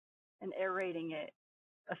 and aerating it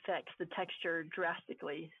affects the texture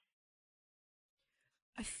drastically.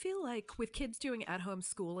 I feel like with kids doing at-home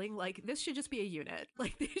schooling, like, this should just be a unit.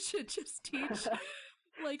 Like, they should just teach,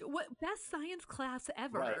 like, what best science class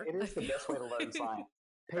ever. Right, it is the best way to learn science.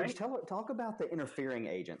 Paige, talk about the interfering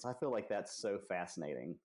agents. I feel like that's so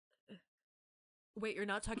fascinating. Wait, you're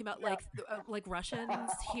not talking about like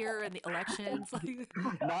Russians here in the elections? Like,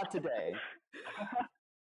 not today.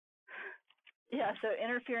 Yeah, so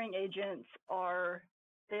interfering agents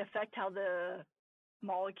they affect how the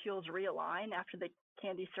molecules realign after the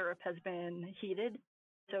candy syrup has been heated.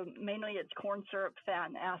 So mainly it's corn syrup, fat,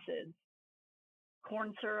 and acids.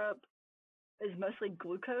 Corn syrup is mostly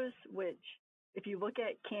glucose, which if you look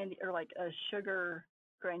at candy or like a sugar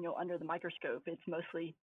granule under the microscope, it's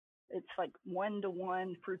like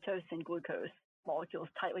 1-to-1 fructose and glucose molecules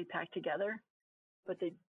tightly packed together. But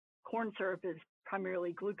the corn syrup is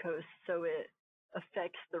primarily glucose, so it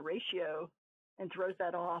affects the ratio and throws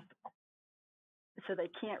that off. So they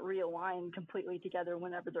can't realign completely together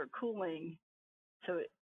whenever they're cooling. So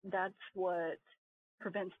that's what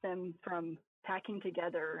prevents them from packing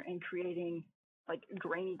together and creating like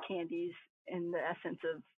grainy candies in the essence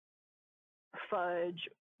of fudge.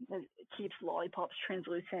 It keeps lollipops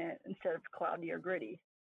translucent instead of cloudy or gritty.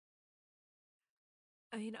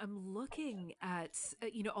 I mean, I'm looking at,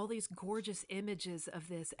 all these gorgeous images of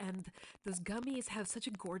this, and those gummies have such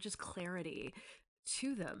a gorgeous clarity.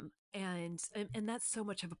 to them. And that's so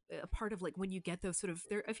much of a part of like when you get those sort of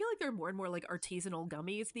I feel like there are more and more like artisanal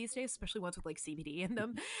gummies these days, especially ones with like CBD in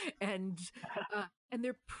them, and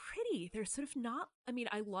they're pretty. They're sort of not. I mean,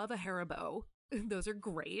 I love a Haribo. Those are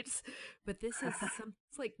great, but this is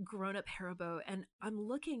it's like grown up Haribo, and I'm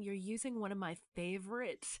looking. You're using one of my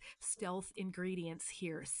favorite stealth ingredients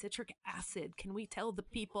here, citric acid. Can we tell the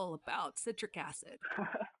people about citric acid?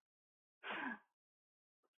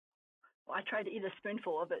 Well, I tried to eat a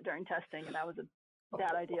spoonful of it during testing, and that was a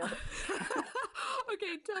bad idea.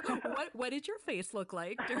 Okay, what did your face look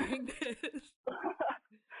like during this?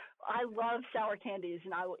 I love sour candies,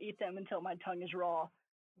 and I will eat them until my tongue is raw.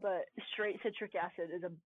 But straight citric acid is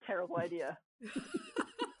a terrible idea. It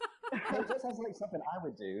just sounds like something I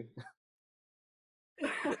would do.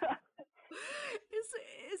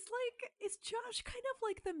 Is Josh kind of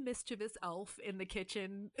like the mischievous elf in the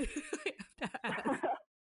kitchen? I have to ask.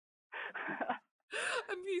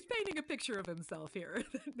 He's painting a picture of himself here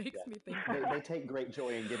that makes me think. They take great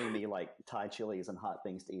joy in giving me like Thai chilies and hot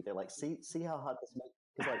things to eat. They're like, see how hot this makes?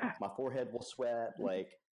 Because like my forehead will sweat. Like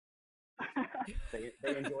they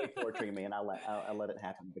enjoy torturing me, and I let it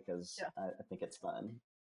happen because I think it's fun.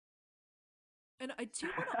 And I do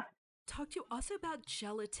want to talk to you also about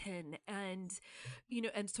gelatin and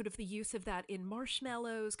and sort of the use of that in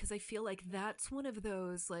marshmallows, because I feel like that's one of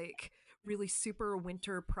those like really super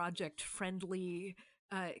winter project friendly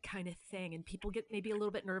kind of thing, and people get maybe a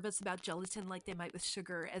little bit nervous about gelatin like they might with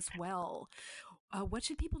sugar as well. What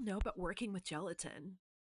should people know about working with gelatin?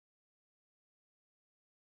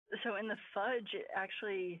 So in the fudge,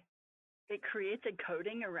 it creates a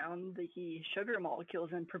coating around the sugar molecules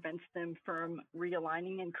and prevents them from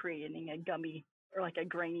realigning and creating a gummy or like a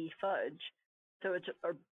grainy fudge. So it's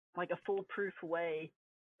like a foolproof way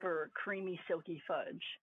for creamy, silky fudge.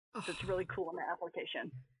 So it's really cool in the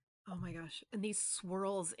application. Oh my gosh. And these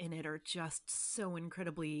swirls in it are just so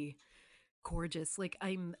incredibly gorgeous. Like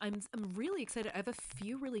I'm really excited. I have a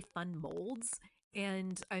few really fun molds,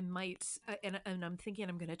 and I might and I'm thinking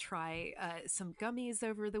I'm going to try some gummies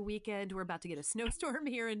over the weekend. We're about to get a snowstorm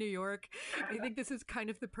here in New York. I think this is kind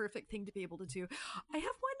of the perfect thing to be able to do. I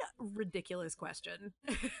have one ridiculous question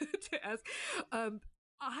to ask.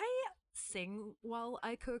 I sing while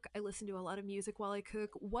I cook. I listen to a lot of music while I cook.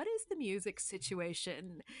 What is the music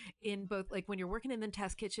situation in both, like when you're working in the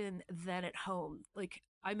test kitchen, then at home? Like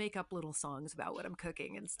I make up little songs about what I'm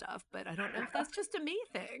cooking and stuff, but I don't know if that's just a me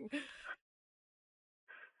thing.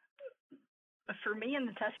 For me in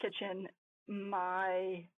the test kitchen,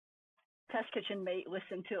 my test kitchen mate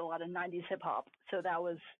listened to a lot of 90s hip hop. So that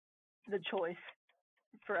was the choice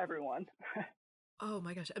for everyone. Oh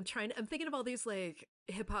my gosh. I'm thinking of all these like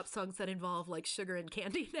hip hop songs that involve like sugar and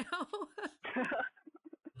candy now.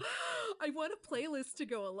 I want a playlist to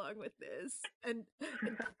go along with this. And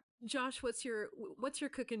Josh, what's your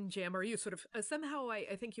cooking jam? Are you sort of somehow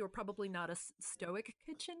I think you're probably not a stoic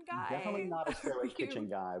kitchen guy. Definitely not a stoic kitchen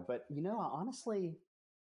guy, but I honestly,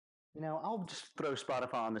 I'll just throw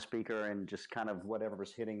Spotify on the speaker and just kind of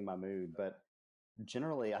whatever's hitting my mood. But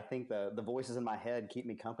generally, I think the voices in my head keep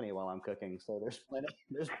me company while I'm cooking. So there's plenty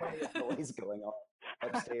of noise going on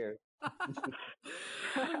upstairs.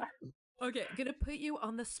 Okay, gonna put you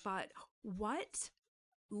on the spot. What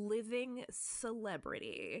living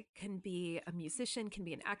celebrity, can be a musician, can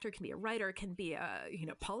be an actor, can be a writer, can be a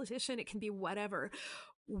politician, it can be whatever.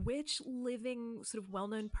 Which living sort of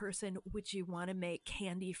well-known person would you want to make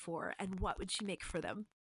candy for, and what would you make for them?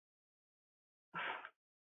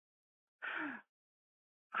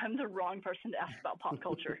 I'm the wrong person to ask about pop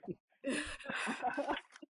culture. It's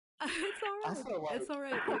all right. It's all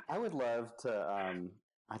right. I would love to.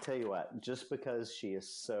 I tell you what, just because she is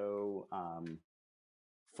so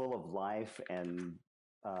full of life and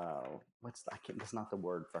that's not the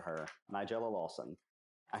word for her. Nigella Lawson.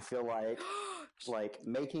 I feel like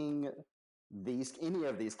making any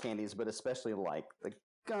of these candies, but especially like the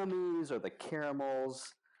gummies or the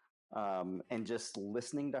caramels. And just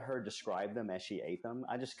listening to her describe them as she ate them,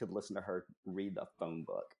 I just could listen to her read the phone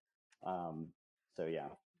book. So yeah.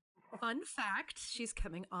 Fun fact, she's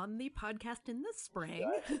coming on the podcast in the spring.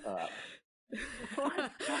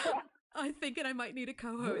 I'm thinking I might need a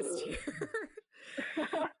co-host here.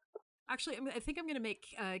 Actually, I think I'm going to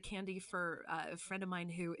make candy for a friend of mine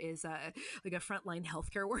who is like a frontline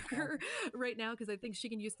healthcare worker right now, because I think she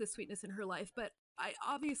can use this sweetness in her life. But I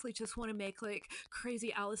obviously just want to make like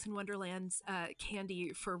crazy Alice in Wonderland's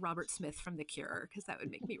candy for Robert Smith from The Cure, because that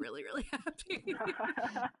would make me really, really happy.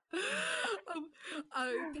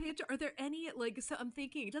 Paige, are there any, like, so I'm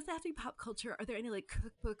thinking, it doesn't have to be pop culture. Are there any like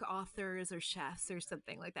cookbook authors or chefs or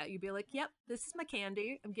something like that? You'd be like, yep, this is my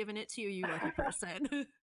candy. I'm giving it to you, you lucky person.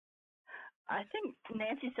 I think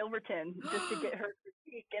Nancy Silverton, just to get her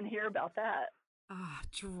critique and hear about that. Ah,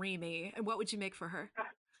 dreamy. And what would you make for her?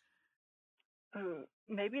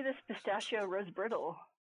 Maybe this pistachio rose brittle.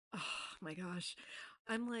 Oh my gosh.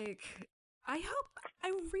 I'm like, I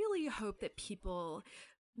really hope that people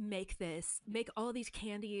make all these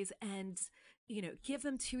candies and, you know, give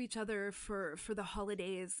them to each other for the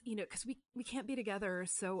holidays, you know, because we can't be together.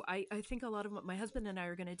 So I think a lot of what my husband and I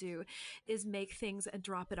are going to do is make things and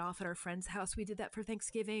drop it off at our friend's house. We did that for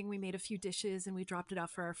Thanksgiving. We made a few dishes and we dropped it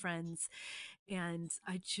off for our friends. And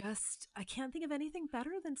I can't think of anything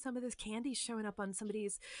better than some of this candy showing up on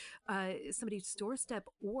somebody's doorstep.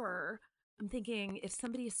 Or I'm thinking, if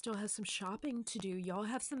somebody still has some shopping to do, y'all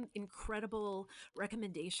have some incredible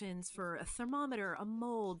recommendations for a thermometer, a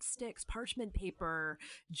mold, sticks, parchment paper,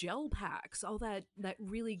 gel packs, all that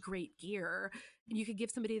really great gear. And you could give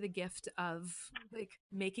somebody the gift of like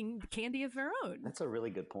making candy of their own. That's a really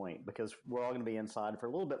good point, because we're all going to be inside for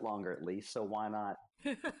a little bit longer at least. So why not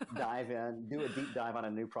dive in, do a deep dive on a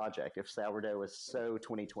new project if sourdough is so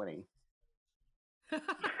 2020?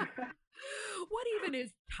 What even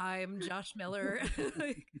is time, Josh Miller?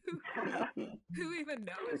 Like, who even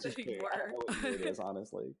knows anymore? I don't know what it is,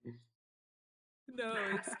 honestly. No,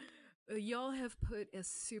 it's y'all have put a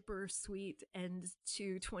super sweet end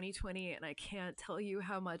to 2020, and I can't tell you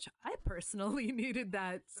how much I personally needed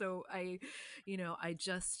that. So I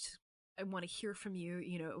want to hear from you,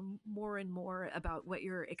 you know, more and more about what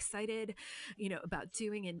you're excited, you know, about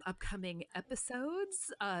doing in upcoming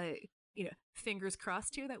episodes. You know, fingers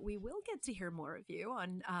crossed here that we will get to hear more of you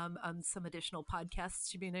on some additional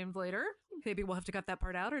podcasts to be named later. Maybe we'll have to cut that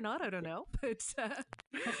part out or not. I don't know.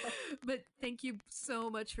 But thank you so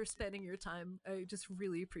much for spending your time. I just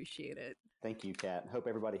really appreciate it. Thank you, Kat. Hope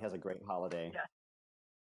everybody has a great holiday.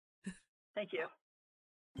 Yeah. Thank you.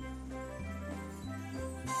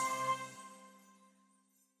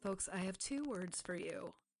 Folks, I have 2 words for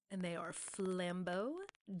you, and they are Flambeau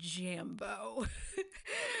Jambo.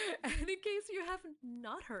 And in case you have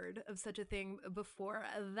not heard of such a thing before,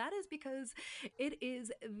 that is because it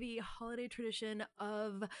is the holiday tradition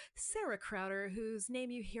of Sarah Crowder, whose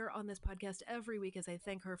name you hear on this podcast every week as I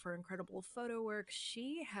thank her for incredible photo work.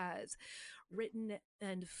 She has written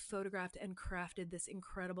and photographed and crafted this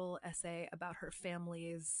incredible essay about her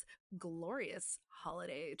family's glorious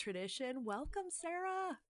holiday tradition. Welcome,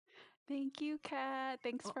 Sarah. Thank you, Kat.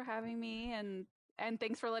 Thanks for having me, and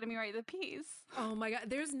thanks for letting me write the piece. Oh my God,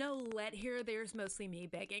 there's no let here. There's mostly me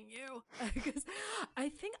begging you, because I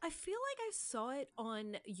feel like I saw it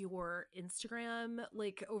on your Instagram,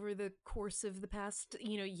 like over the course of the past,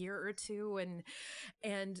 you know, year or two, and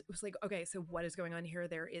it was like, okay, so what is going on here?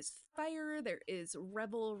 There is fire, there is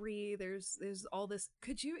revelry, there's all this.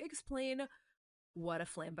 Could you explain what a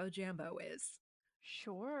Flambeau Jambo is?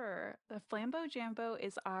 Sure. The Flambeau Jambo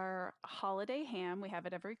is our holiday ham. We have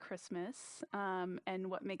it every Christmas. And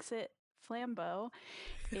what makes it Flambeau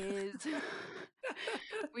is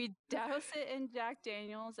we douse it in Jack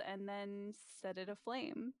Daniels and then set it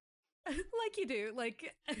aflame. Like you do,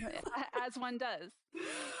 like as one does.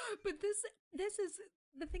 But this is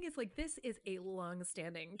the thing is, like, this is a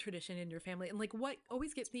long-standing tradition in your family. And like what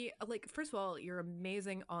always gets me, like, first of all, you're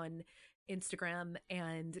amazing on Instagram,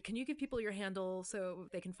 and can you give people your handle so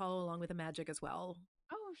they can follow along with the magic as well?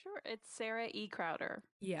 Oh, sure. It's Sarah E. Crowder.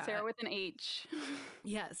 Yeah. Sarah with an H.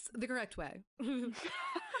 Yes, the correct way.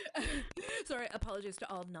 Sorry, apologies to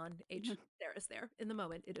all non-H Sarahs there. In the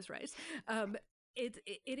moment, it is right.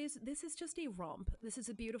 This is just a romp. This is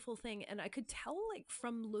a beautiful thing. And I could tell, like,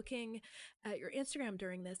 from looking at your Instagram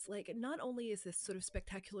during this, like, not only is this sort of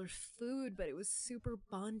spectacular food, but it was super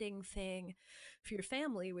bonding thing for your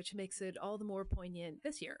family, which makes it all the more poignant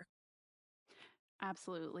this year.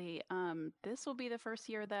 Absolutely. This will be the first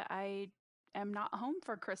year that I am not home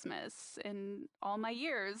for Christmas in all my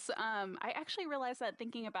years. I actually realized that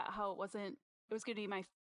thinking about how it was going to be my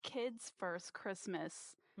kids' first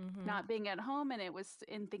Christmas. Mm-hmm. Not being at home, and it was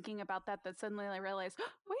in thinking about that suddenly I realized,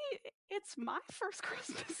 wait, it's my first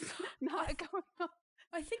Christmas not going home.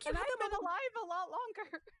 I think I've been alive a lot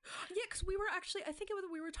longer. Yeah, because we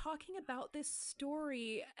were talking about this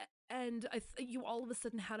story, and you all of a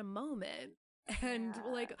sudden had a moment. And Yeah.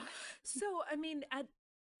 like, so I mean, at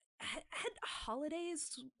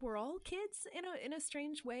holidays, we're all kids in a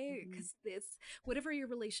strange way, Mhm. because it's whatever your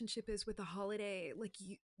relationship is with a holiday, like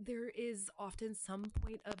there is often some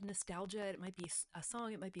point of nostalgia. It might be a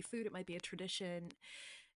song, it might be food, it might be a tradition.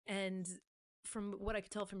 And from what I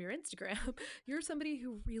could tell from your Instagram, you're somebody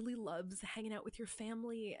who really loves hanging out with your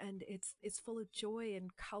family, and it's full of joy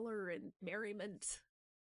and color and merriment.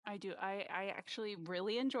 I do. I actually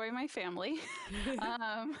really enjoy my family.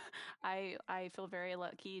 um, I feel very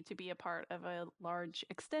lucky to be a part of a large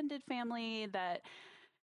extended family that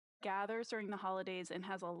gathers during the holidays and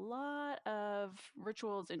has a lot of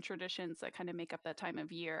rituals and traditions that kind of make up that time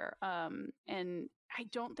of year. And I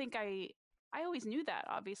don't think I always knew that,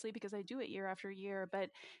 obviously, because I do it year after year. But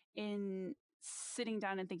in sitting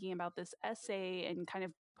down and thinking about this essay and kind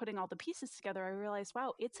of putting all the pieces together, I realized,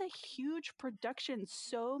 wow, it's a huge production.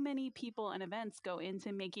 So many people and events go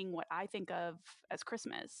into making what I think of as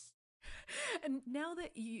Christmas. And now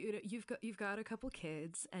that you've got a couple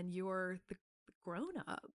kids and you're the grown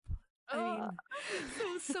up, I Oh, mean,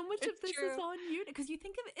 so much of it's this is true. on you, because you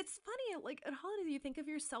think of it's funny, like at holidays you think of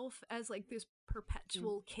yourself as like this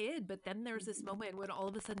perpetual kid, but then there's this Mhm. moment when all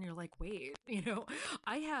of a sudden you're like, wait,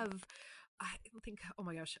 I have I think, oh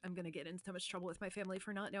my gosh, I'm gonna get in so much trouble with my family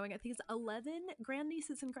for not knowing. I think it's 11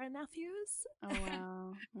 grandnieces and grandnephews. Oh,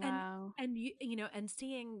 wow. and Wow. and and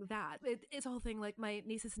seeing that, it's a whole thing. Like my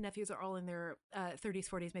nieces and nephews are all in their 30s,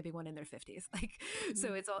 40s, maybe one in their 50s. Like,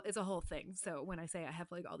 so Mhm. it's a whole thing. So when I say I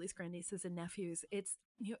have like all these grandnieces and nephews, it's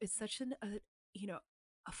it's such you know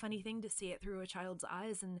a funny thing to see it through a child's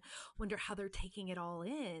eyes and wonder how they're taking it all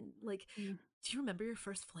in. Like, Mm. do you remember your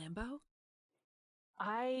first flambeau?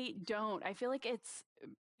 I don't. I feel like it's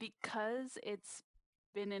because it's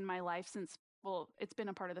been in my life since, well, it's been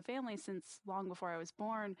a part of the family since long before I was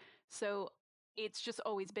born. So it's just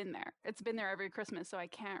always been there. It's been there every Christmas. So I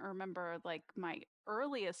can't remember like my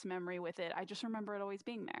earliest memory with it. I just remember it always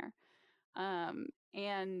being there.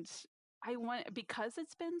 And I want, because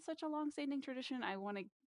it's been such a long-standing tradition, I want to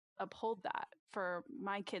uphold that for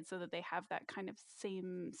my kids so that they have that kind of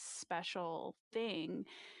same special thing.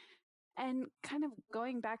 And kind of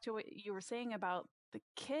going back to what you were saying about the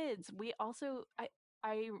kids, we also,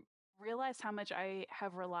 I realized how much I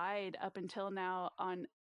have relied up until now on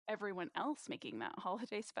everyone else making that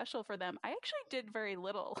holiday special for them. I actually did very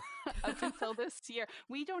little up until this year.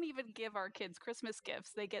 We don't even give our kids Christmas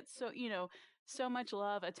gifts. They get so, so much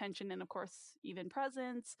love, attention, and of course, even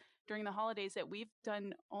presents during the holidays that we've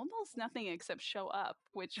done almost nothing except show up,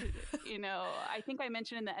 which, I think I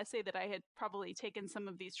mentioned in the essay that I had probably taken some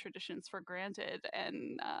of these traditions for granted.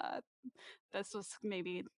 And this was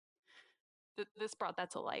maybe, this brought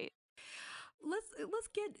that to light. Let's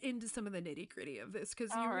get into some of the nitty gritty of this,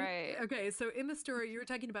 because All right. okay. So in the story, you were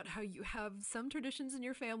talking about how you have some traditions in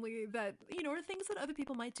your family that are things that other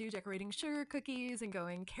people might do, decorating sugar cookies and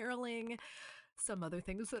going caroling. Some other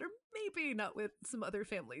things that are maybe not with some other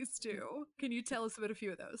families too. Can you tell us about a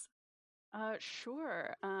few of those?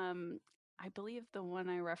 Sure. I believe the one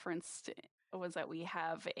I referenced was that we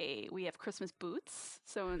have Christmas boots.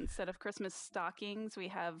 So instead of Christmas stockings,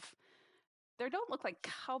 they don't look like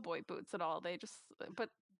cowboy boots at all. But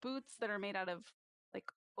boots that are made out of like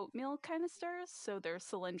oatmeal canisters. So they're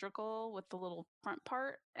cylindrical with the little front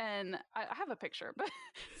part. And I have a picture, but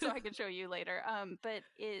so I can show you later. But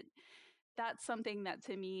that's something that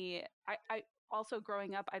to me, I also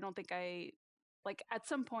growing up, I don't think like at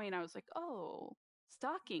some point I was like, oh,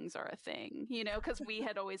 stockings are a thing, because we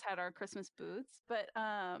had always had our Christmas boots. But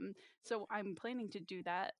so I'm planning to do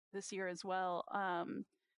that this year as well.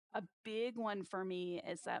 A big one for me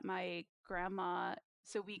is that my grandma,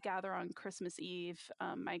 so we gather on Christmas Eve.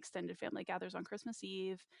 My extended family gathers on Christmas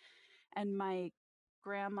Eve, and my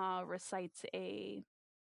grandma recites a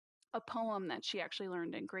poem that she actually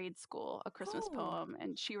learned in grade school, a Christmas Oh, poem,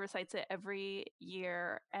 and she recites it every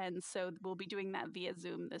year. And so we'll be doing that via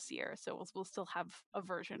Zoom this year. So we'll still have a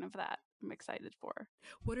version of that. I'm excited for.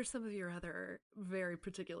 what are some of your other very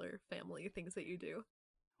particular family things that you do?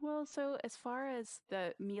 Well, so as far as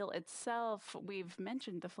the meal itself, we've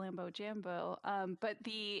mentioned the flambeau jambo, but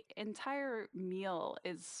the entire meal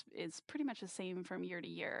is pretty much the same from year to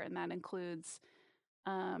year, and that includes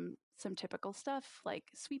some typical stuff like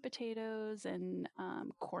sweet potatoes and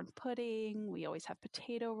corn pudding. We always have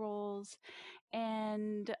potato rolls,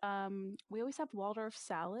 and we always have Waldorf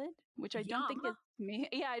salad, which I don't think Yum. is me.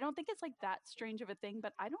 Yeah, I don't think it's like that strange of a thing,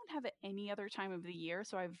 but I don't have it any other time of the year,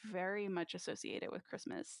 so I very much associate it with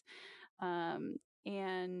Christmas.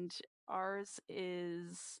 And ours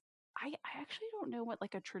is, I actually don't know what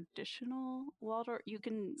like a traditional Waldorf. You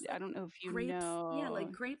can. It's I like don't know if you grapes, yeah, know.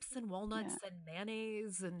 like grapes and walnuts Yeah, and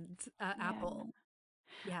mayonnaise and yeah. apple.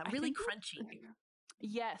 Yeah, I really think crunchy.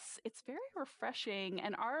 yes, it's very refreshing.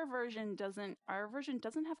 And our version doesn't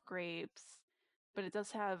have grapes, but it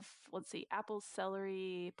does have, let's see, apples,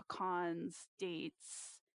 celery, pecans,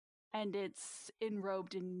 dates, and it's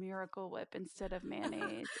enrobed in Miracle Whip instead of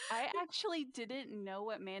mayonnaise. I actually didn't know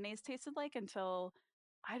what mayonnaise tasted like until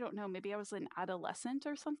I don't know, maybe I was an adolescent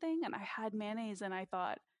or something and I had mayonnaise and I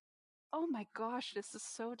thought, "Oh my gosh, this is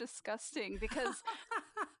so disgusting," because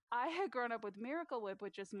I had grown up with Miracle Whip,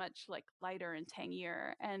 which is much like lighter and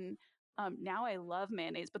tangier, and now I love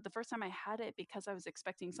mayonnaise. But the first time I had it, because I was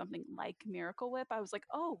expecting something like Miracle Whip, I was like,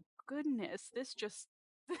 "Oh goodness, this just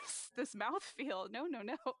this mouthfeel. No, no,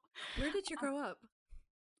 no." Where did you grow up?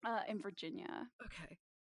 In Virginia. Okay.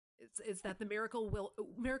 Is that the Miracle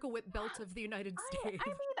Whip belt of the United I States?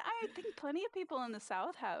 mean, I think plenty of people in the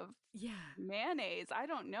South have Yeah. mayonnaise. I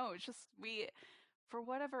don't know. It's just we, for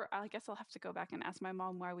whatever, I guess I'll have to go back and ask my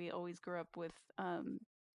mom why we always grew up with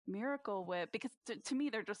Miracle Whip, because to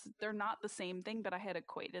me they're not the same thing, but I had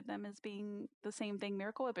equated them as being the same thing.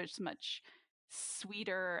 Miracle Whip is much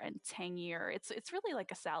sweeter and tangier. It's really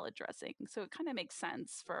like a salad dressing, so it kind of makes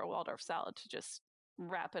sense for a Waldorf salad to just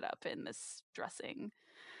wrap it up in this dressing.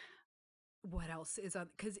 What else is on?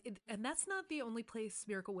 And that's not the only place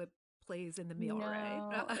Miracle Whip plays in the meal, right?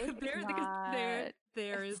 No, it's not.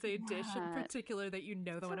 There It's is a dish in not. particular that you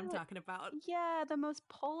know the one I'm So, talking about. yeah, the most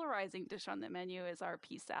polarizing dish on the menu is our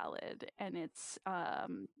pea salad, and it's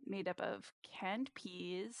made up of canned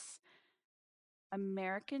peas,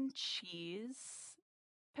 American cheese,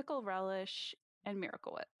 pickle relish, and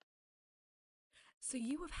Miracle Whip. So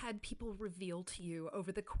you have had people reveal to you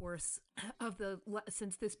over the course of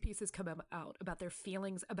since this piece has come out about their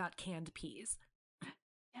feelings about canned peas.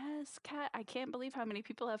 Yes, Kat, I can't believe how many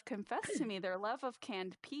people have confessed to me their love of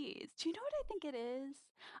canned peas. Do you know what I think it is?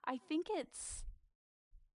 I think it's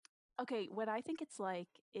okay. What I think it's like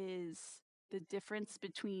is the difference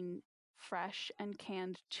between fresh and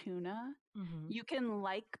canned tuna. Mm-hmm. You can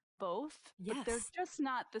like both, but they're Yes. just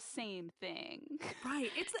not the same thing.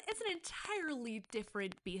 Right. It's an entirely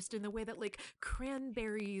different beast in the way that like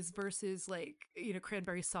cranberries versus like,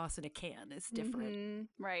 cranberry sauce in a can is different.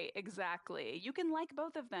 Right, exactly. You can like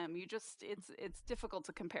both of them. You just it's difficult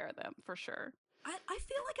to compare them for sure. I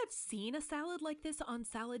feel like I've seen a salad like this on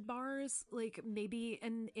salad bars, like maybe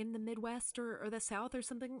in the Midwest or the South or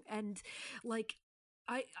something. And like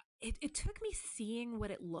it took me seeing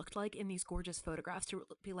what it looked like in these gorgeous photographs to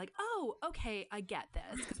be like, oh, okay, I get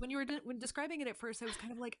this. Because when describing it at first, I was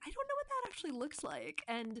kind of like, I don't know what that actually looks like.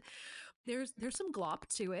 And there's some glop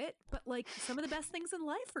to it, but like some of the best things in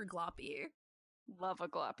life are gloppy. Love a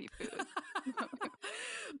gloppy food.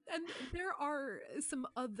 And there are some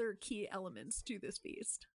other key elements to this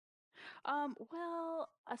feast. Well,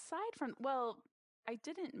 aside from I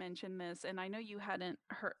didn't mention this, and I know you hadn't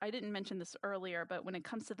heard. I didn't mention this earlier, but when it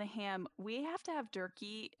comes to the ham, we have to have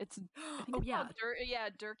Durkee. I think it's called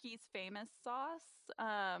Durkee's famous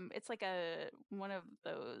sauce. It's like one of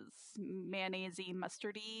those mayonnaise-y,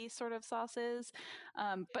 mustardy sort of sauces.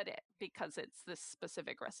 But because it's this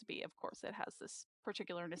specific recipe, of course, it has this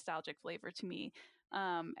particular nostalgic flavor to me.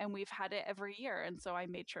 And we've had it every year, and so I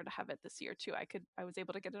made sure to have it this year too. I was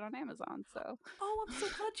able to get it on Amazon. So I'm so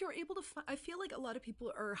glad you were able to I feel like a lot of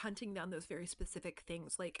people are hunting down those very specific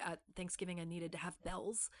things. Like at Thanksgiving, I needed to have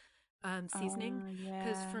Bell's seasoning,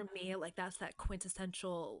 because for me, like that's that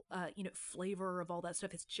quintessential flavor of all that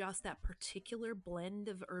stuff. It's just that particular blend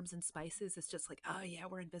of herbs and spices. It's just like, oh yeah,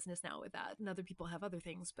 we're in business now with that. And other people have other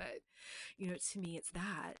things, but to me it's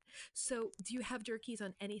that. So do you have Durkees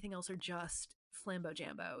on anything else or just Flambeau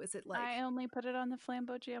Jambo? Is it like I only put it on the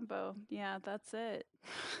Flambeau Jambo. Yeah, that's it.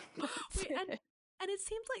 And it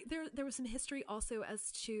seems like there was some history also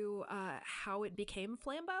as to how it became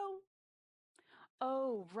Flambeau.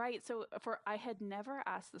 Oh, right. So I had never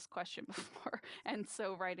asked this question before, and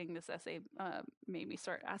so writing this essay made me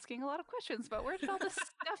start asking a lot of questions. But where did all this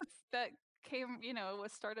stuff that came,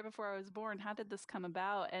 was started before I was born? How did this come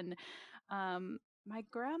about? And my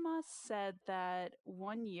grandma said that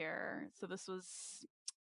one year, so this was,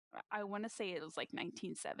 I want to say it was like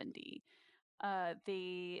 1970.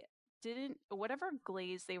 They didn't, whatever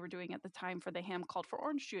glaze they were doing at the time for the ham called for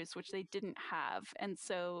orange juice, which they didn't have. And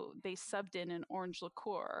so they subbed in an orange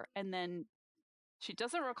liqueur. And then she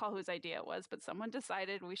doesn't recall whose idea it was, but someone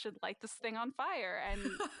decided we should light this thing on fire. And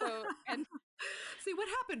so, and see what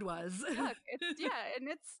happened was stuck. And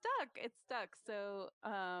it stuck. It stuck. So,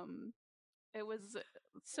 it was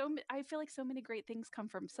I feel like so many great things come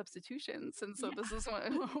from substitutions, and so Yeah. this is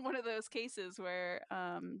one of those cases where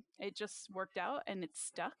it just worked out and it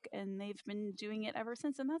stuck, and they've been doing it ever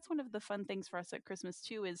since. And that's one of the fun things for us at Christmas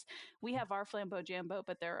too, is we have our flambeau jambo,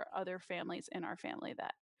 but there are other families in our family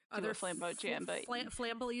that do Other a flambeau jambo.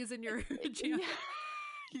 flamboyes in your jam. Yeah.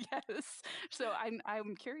 Yes. So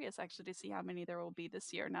I'm curious actually to see how many there will be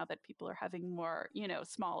this year now that people are having more,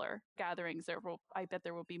 smaller gatherings. I bet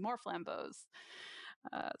there will be more flambeaus.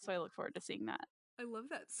 So I look forward to seeing that. I love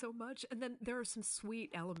that so much. And then there are some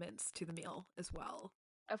sweet elements to the meal as well.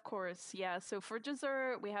 Of course, yeah. So for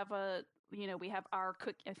dessert, we have we have our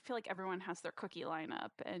cookie. I feel like everyone has their cookie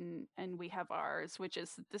lineup, and we have ours,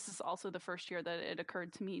 this is also the first year that it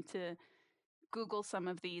occurred to me to Google some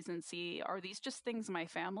of these and see, are these just things my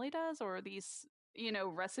family does, or are these,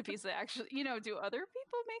 recipes that actually, do other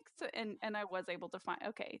people make? And I was able to find,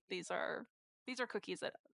 okay, these are cookies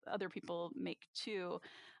that other people make too.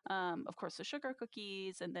 Of course, the sugar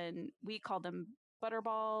cookies, and then we call them butter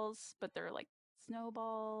balls, but they're like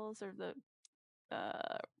snowballs, or the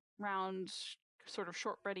round sort of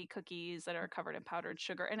shortbready cookies that are covered in powdered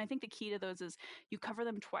sugar. And I think the key to those is you cover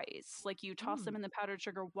them twice. Like you toss them in the powdered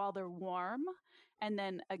sugar while they're warm, and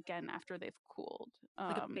then again after they've cooled.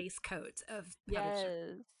 Like a base coat of powdered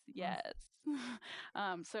sugar. Yes.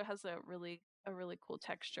 So it has a really cool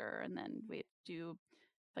texture. And then we do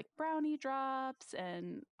like brownie drops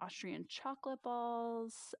and Austrian chocolate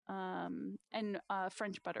balls, and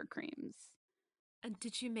French buttercreams. And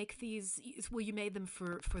did you make these? Well, you made them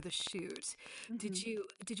for the shoot. Mm-hmm.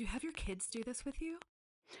 Did you have your kids do this with you?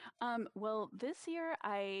 Well, this year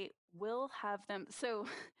I will have them. So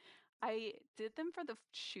I did them for the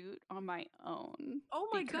shoot on my own. Oh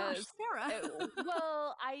my gosh, Sarah!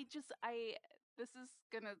 This is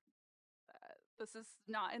gonna. This is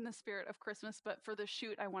not in the spirit of Christmas, but for the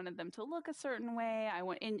shoot, I wanted them to look a certain way. I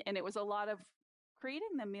went in, and it was a lot of creating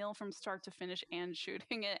the meal from start to finish and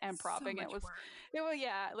shooting it and propping so it was work. it was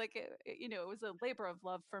yeah like it was a labor of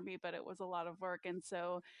love for me, but it was a lot of work. And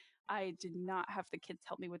so I did not have the kids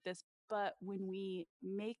help me with this, but when we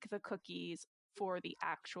make the cookies for the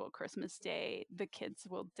actual Christmas day, the kids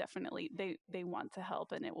will definitely they want to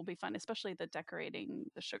help, and it will be fun, especially the decorating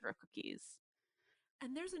the sugar cookies.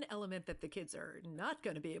 And there's an element that the kids are not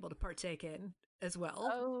going to be able to partake in as well.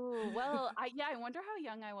 Oh, well, I wonder how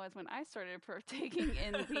young I was when I started partaking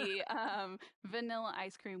in the vanilla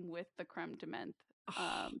ice cream with the creme de menthe.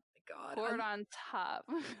 Oh my God. Poured on top.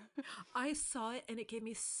 I saw it and it gave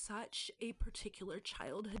me such a particular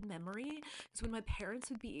childhood memory. It's when my parents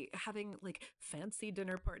would be having like fancy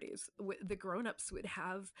dinner parties. The grown-ups would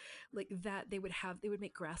have like that. They would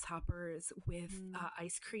make grasshoppers with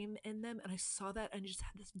ice cream in them. And I saw that and just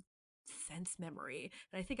had this sense memory.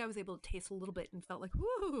 And I think I was able to taste a little bit and felt like,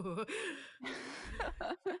 woo.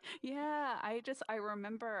 Yeah, I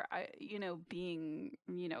remember being,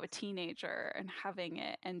 a teenager and having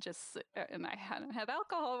it, and and I hadn't had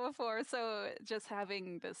alcohol before. So just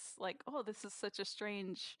having this like, oh, this is such a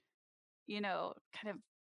strange, kind of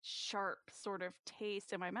sharp sort of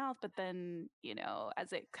taste in my mouth. But then,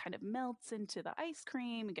 as it kind of melts into the ice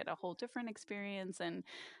cream, you get a whole different experience. And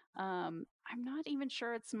I'm not even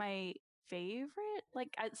sure it's my favorite.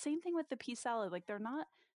 Like, same thing with the pea salad. Like, they're not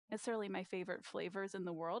necessarily my favorite flavors in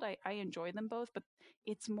the world. I enjoy them both, but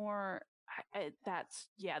it's more that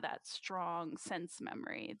strong sense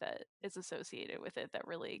memory that is associated with it that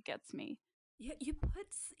really gets me. Yeah, you put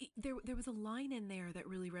there was a line in there that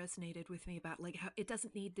really resonated with me about like how it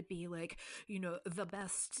doesn't need to be like, the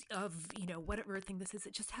best of, whatever thing this is.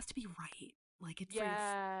 It just has to be right. Like it's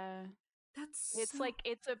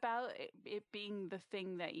it's about it being the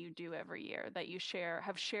thing that you do every year, that you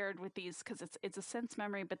have shared with these, because it's a sense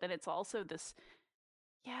memory, but then it's also this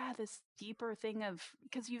deeper thing of,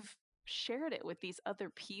 because you've shared it with these other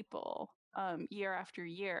people year after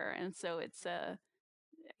year. And so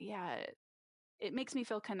it makes me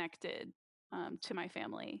feel connected to my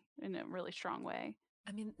family in a really strong way.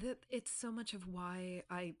 I mean, it's so much of why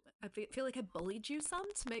I feel like I bullied you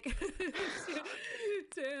some to make to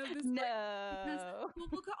have this. No.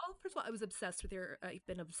 First of all, I've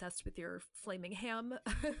been obsessed with your flaming ham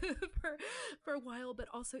for a while, but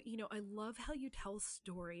also, I love how you tell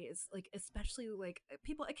stories, like, especially like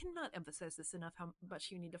people, I cannot emphasize this enough, how much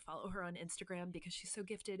you need to follow her on Instagram, because she's so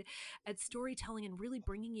gifted at storytelling and really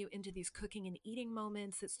bringing you into these cooking and eating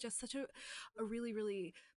moments. It's just such a really,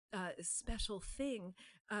 really special thing.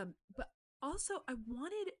 But also I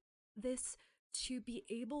wanted this to be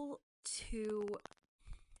able to,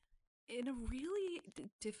 in a really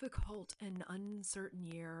difficult and uncertain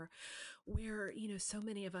year where, so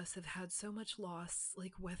many of us have had so much loss,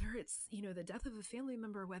 like whether it's, the death of a family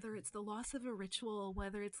member, whether it's the loss of a ritual,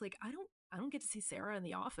 whether it's like, I don't get to see Sarah in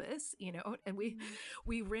the office, and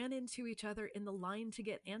we ran into each other in the line to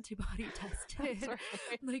get antibody tested right.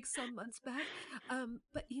 like some months back.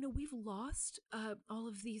 But we've lost all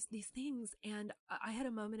of these things, and I had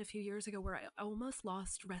a moment a few years ago where I almost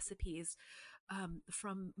lost recipes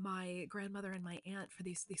from my grandmother and my aunt for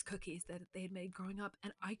these cookies that they had made growing up,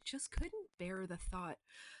 and I just couldn't bear the thought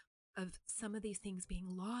of some of these things being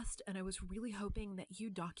lost. And I was really hoping that you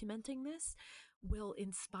documenting this will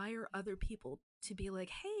inspire other people to be like,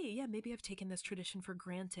 hey, yeah, maybe I've taken this tradition for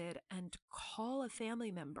granted, and call a family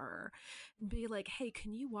member and be like, hey,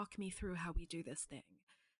 can you walk me through how we do this thing?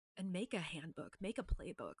 And make a handbook, make a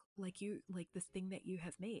playbook, like this thing that you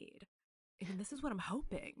have made. I mean, this is what I'm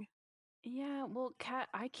hoping. Yeah, well, Kat,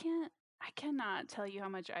 I cannot tell you how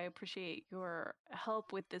much I appreciate your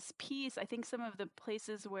help with this piece. I think some of the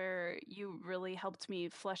places where you really helped me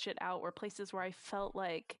flesh it out were places where I felt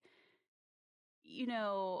like,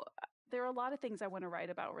 there are a lot of things I want to write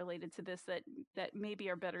about related to this that maybe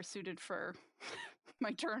are better suited for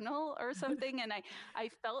my journal or something. And I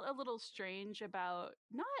felt a little strange about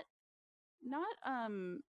not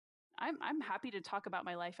I'm happy to talk about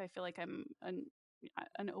my life. I feel like I'm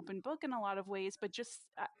an open book in a lot of ways, but just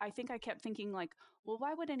I think I kept thinking like, well,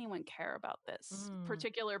 why would anyone care about this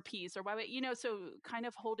particular piece, or why would so kind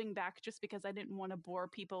of holding back just because I didn't want to bore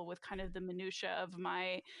people with kind of the minutia of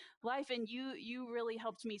my life. And you really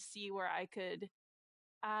helped me see where I could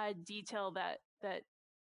add detail that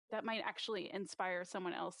might actually inspire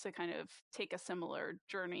someone else to kind of take a similar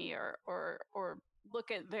journey or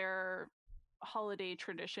look at their holiday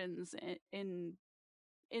traditions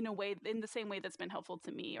in a way, in the same way that's been helpful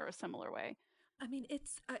to me, or a similar way. I mean,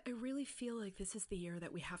 I really feel like this is the year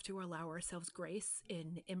that we have to allow ourselves grace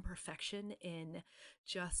in imperfection, in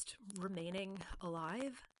just remaining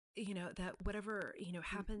alive. That whatever,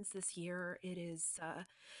 happens this year, it is,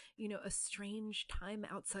 a strange time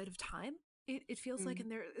outside of time. It feels like,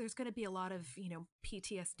 and there's going to be a lot of,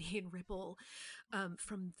 PTSD and ripple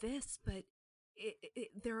from this, but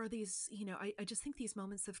there are these, I just think these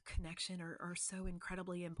moments of connection are so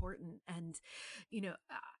incredibly important. And,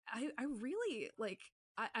 I really like,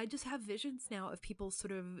 I just have visions now of people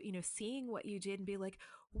sort of, seeing what you did and be like,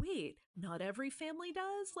 wait, not every family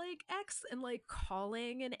does like X, and like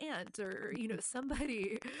calling an aunt or,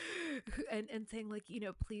 somebody and saying like,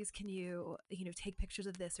 please, can you, take pictures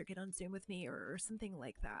of this or get on Zoom with me or something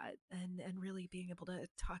like that. And really being able to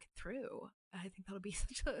talk it through. I think that'll be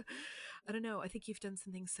such a, I don't know. I think you've done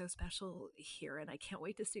something so special here, and I can't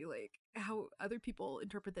wait to see like how other people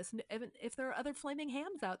interpret this, and even if there are other flaming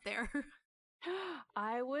hams out there.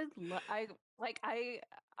 I would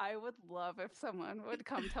I would love if someone would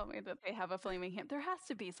come tell me that they have a flaming ham. There has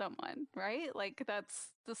to be someone, right? Like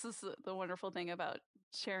this is the wonderful thing about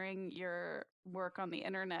sharing your work on the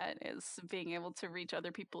internet, is being able to reach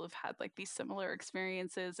other people who've had like these similar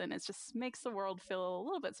experiences, and it just makes the world feel a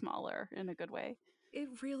little bit smaller in a good way. It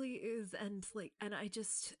really is. And I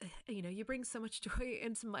just, you bring so much joy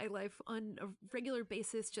into my life on a regular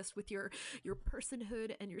basis, just with your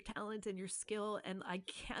personhood and your talent and your skill. And I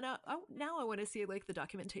cannot, now I want to see like the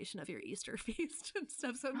documentation of your Easter feast and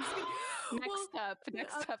stuff. So I'm just gonna,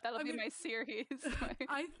 next up, that'll be my series.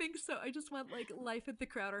 I think so. I just want like life at the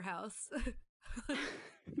Crowder House.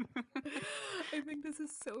 I think this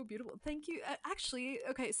is so beautiful. Thank you. Actually,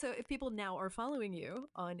 okay, so if people now are following you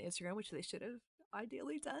on Instagram, which they should have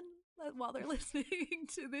ideally done while they're listening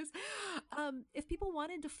to this, if people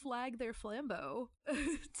wanted to flag their flambeau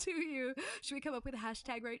to you, should we come up with a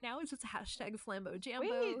hashtag right now? Is it hashtag Flambeau Jambo?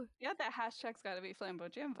 Wait, yeah, that hashtag's got to be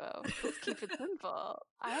Flambeau Jambo. Let's keep it simple.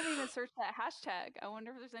 I haven't even searched that hashtag. I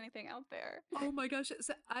wonder if there's anything out there. Oh my gosh.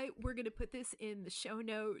 So we're going to put this in the show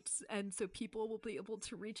notes, and so people will be able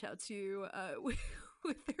to reach out to you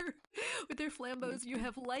with their flambeaus. You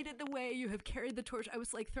have lighted the way. You have carried the torch. I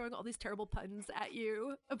was like throwing all these terrible puns at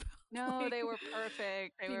you. No, they were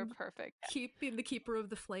perfect. They were perfect. Being the keeper of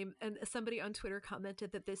the flame. And somebody on Twitter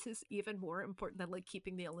commented that this is even more important than like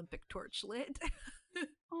keeping the Olympic torch lit.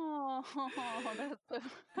 Oh,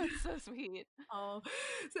 that's so sweet. Oh,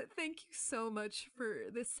 so thank you so much for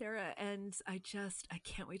this, Sarah. And I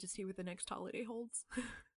can't wait to see what the next holiday holds.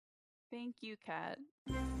 Thank you, Kat.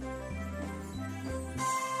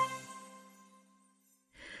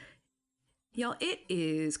 Y'all, it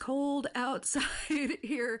is cold outside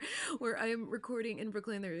here where I'm recording in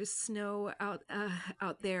Brooklyn. There is snow out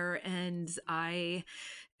there, and I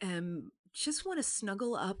am just want to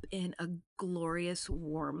snuggle up in a glorious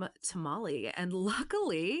warm tamale. And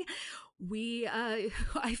luckily, I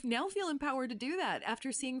now feel empowered to do that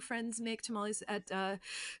after seeing friends make tamales at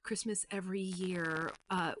Christmas every year.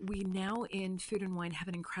 We now in Food and Wine have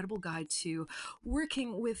an incredible guide to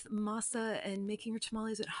working with masa and making your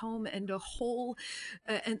tamales at home, and a whole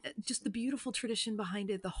and just the beautiful tradition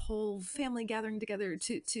behind it, the whole family gathering together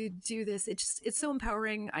to do this. It's so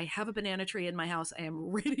empowering. I have a banana tree in my house. I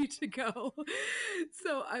am ready to go.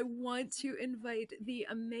 So I want to invite the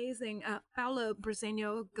amazing Paula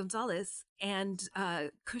Briseño Gonzalez and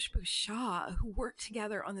Khushbu Shah, who worked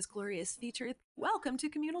together on this glorious feature. Welcome to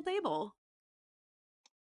Communal Table.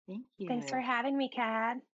 Thank you. Thanks for having me,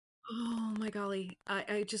 Kat. Oh my golly.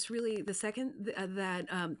 I just really, the second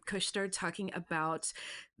that Kush started talking about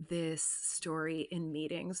this story in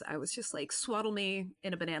meetings, I was just like, swaddle me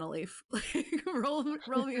in a banana leaf. roll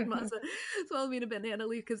me in masa, swaddle me in a banana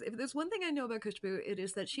leaf. Because if there's one thing I know about Khushbu, it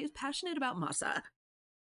is that she is passionate about masa.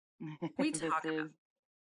 We talk This is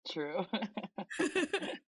true.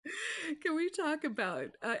 Can we talk about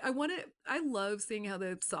I love seeing how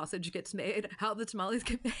the sausage gets made, how the tamales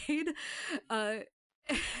get made.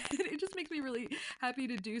 It just makes me really happy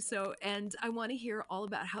to do so, and I want to hear all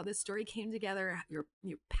about how this story came together, your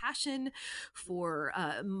passion for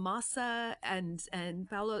masa, and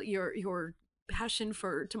Paolo, your passion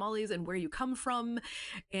for tamales and where you come from,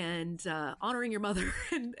 and honoring your mother,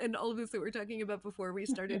 and all of this that we're talking about before we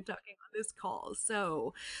started talking on this call.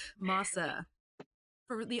 So masa,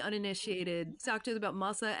 for the uninitiated, talk to us about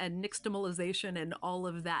masa and nixtamalization and all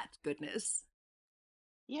of that goodness.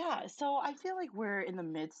 Yeah, so I feel like we're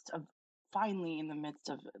finally in the midst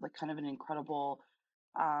of like kind of an incredible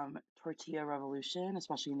tortilla revolution,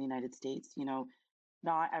 especially in the United States.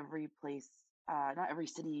 Not every place, not every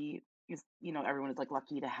city is, everyone is like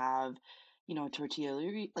lucky to have, a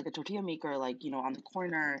like a tortilla maker, like, on the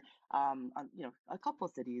corner, a couple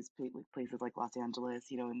of cities, places like Los Angeles,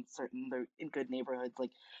 in good neighborhoods,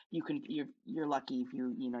 like you're lucky if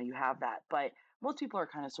you have that. But most people are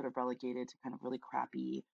kind of sort of relegated to kind of really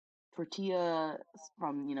crappy tortilla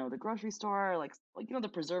from, the grocery store, like, the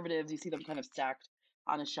preservatives, you see them kind of stacked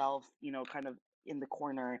on a shelf, kind of in the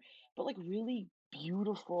corner, but like really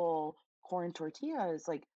beautiful corn tortillas,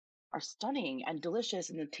 like are stunning and delicious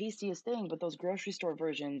and the tastiest thing, but those grocery store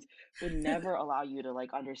versions would never allow you to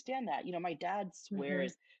like understand that. My dad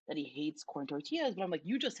swears that he hates corn tortillas, but I'm like,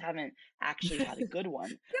 you just haven't actually had a good one.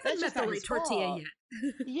 You That's haven't just met the not right his tortilla fault.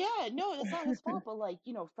 yet. Yeah, no, that's not his fault. But like,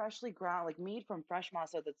 freshly ground, like made from fresh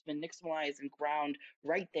masa that's been nixtamalized and ground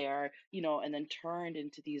right there, and then turned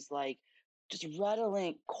into these like just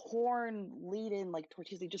redolent corn laden like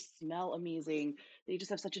tortillas. They just smell amazing. They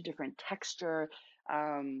just have such a different texture.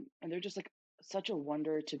 And they're just like such a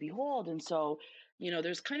wonder to behold. And so,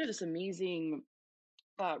 there's kind of this amazing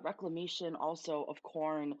reclamation also of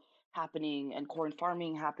corn happening and corn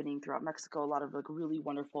farming happening throughout Mexico. A lot of like really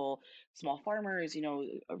wonderful small farmers,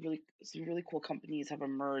 some really cool companies have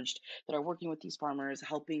emerged that are working with these farmers,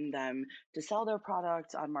 helping them to sell their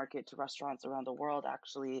products on market to restaurants around the world,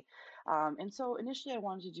 actually. And so initially I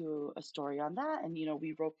wanted to do a story on that. And,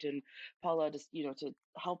 we roped in Paula to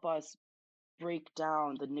help us break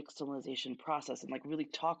down the nixtamalization process and like really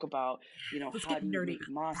talk about, Let's how get do you nerdy make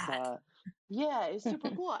about that. masa? Yeah, it's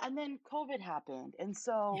super cool. And then COVID happened. And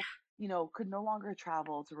so, could no longer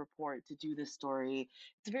travel to report to do this story.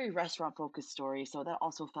 It's a very restaurant focused story. So that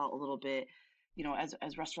also felt a little bit,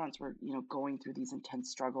 as restaurants were, going through these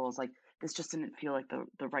intense struggles, like this just didn't feel like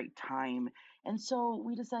the right time. And so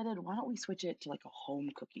we decided, why don't we switch it to like a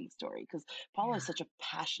home cooking story? Because Paula is such a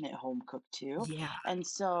passionate home cook too. Yeah. And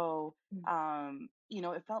so,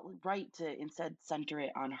 it felt right to instead center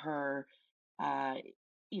it on her, uh,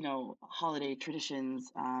 holiday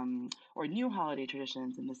traditions, or new holiday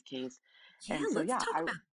traditions in this case. Yeah, And so, let's yeah, talk about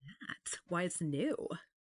that. Why it's new.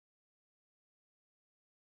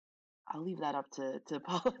 I'll leave that up to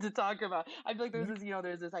Paula to talk about. I feel like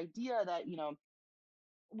there's this idea that,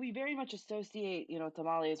 we very much associate,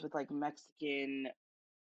 tamales with like Mexican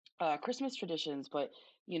Christmas traditions, but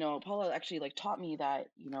Paula actually like taught me that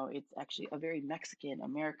it's actually a very Mexican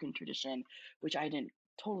American tradition, which I didn't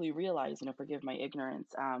totally realize. Forgive my ignorance.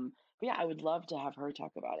 But yeah, I would love to have her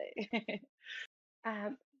talk about it.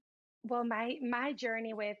 Um, well, my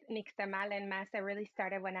journey with Nixtamal and Masa really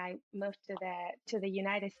started when I moved to the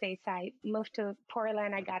United States. I moved to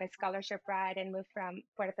Portland. I got a scholarship ride and moved from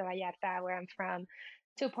Puerto Vallarta, where I'm from,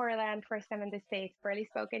 to Portland. First time in the States, barely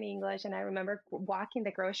spoken English, and I remember walking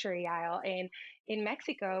the grocery aisle, and in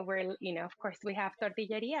Mexico, where, of course, we have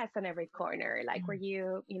tortillerias on every corner, like where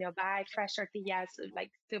you buy fresh tortillas, like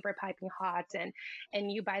super piping hot,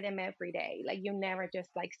 and you buy them every day. Like you never just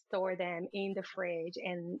like store them in the fridge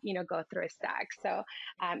and, go through a stack. So,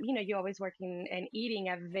 you're always working and eating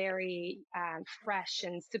a very fresh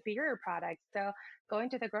and superior product. So going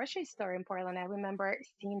to the grocery store in Portland, I remember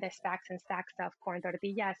seeing the stacks and stacks of corn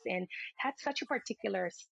tortillas and had such a particular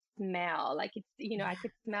smell. Like I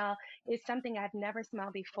could smell it's something I'd never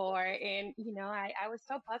smelled before. And, I was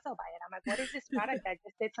so puzzled by it. I'm like, what is this product that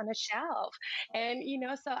just sits on a shelf? And,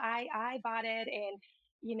 so I bought it and,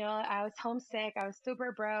 I was homesick. I was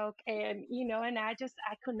super broke and, and I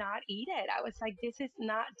could not eat it. I was like, this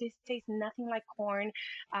tastes nothing like corn,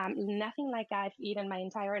 nothing like I've eaten my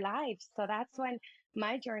entire life. So that's when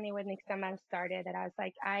my journey with Nixtamal started, that I was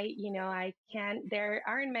like, I can't, there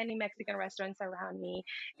aren't many Mexican restaurants around me.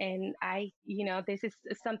 And this is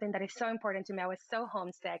something that is so important to me. I was so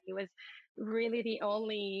homesick. It was really the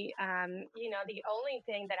only, the only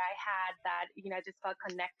thing that I had that, I just felt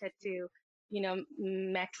connected to,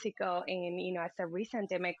 Mexico and, as a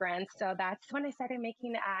recent immigrant. So that's when I started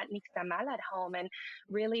making nixtamal at home and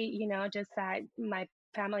really, just my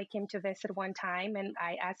family came to visit one time and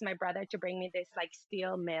I asked my brother to bring me this like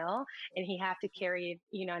steel mill and he had to carry it,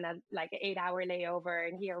 in a like an 8-hour layover.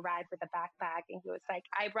 And he arrived with a backpack and he was like,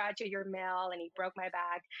 I brought you your mill, and he broke my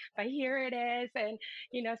back, but here it is. And,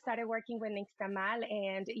 started working with Nixtamal.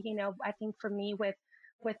 And, I think for me with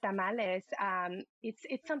tamales,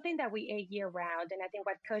 it's something that we ate year round. And I think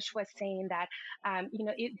what Kush was saying that,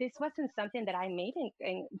 this wasn't something that I made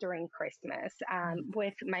during Christmas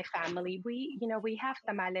with my family. We have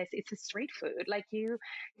tamales. It's a street food. Like you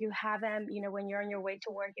have them, when you're on your way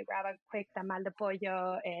to work, you grab a quick tamal de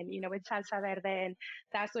pollo and, with salsa verde. And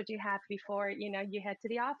that's what you have before, you head to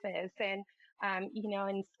the office. And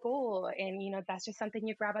in school. And, that's just something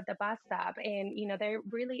you grab at the bus stop. And, there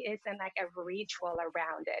really isn't like a ritual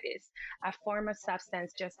around it. It's a form of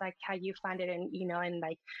substance, just like how you find it in,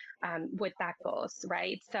 like with tacos,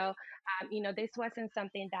 right? So, this wasn't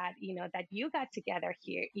something that, that you got together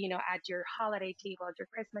here, at your holiday table, at your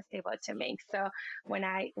Christmas table to make. So when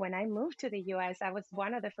I moved to the US, that was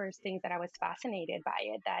one of the first things that I was fascinated by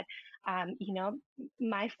it, that,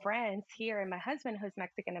 my friends here and my husband, who's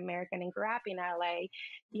Mexican American and grew up in LA,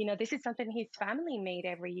 this is something his family made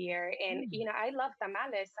every year. And, I love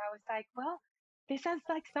tamales. So I was like, well, this sounds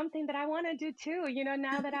like something that I want to do too,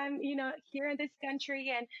 now that I'm, here in this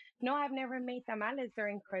country. And no, I've never made tamales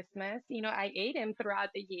during Christmas. I ate them throughout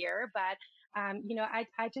the year, but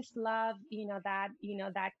I just love,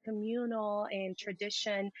 that communal and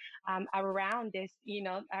tradition, around this,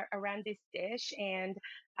 around this dish. And,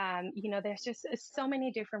 there's just so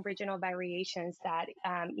many different regional variations that,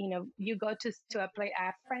 you go to a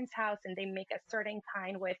friend's house and they make a certain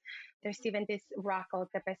kind with, there's even this rock called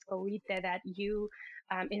tepescoite that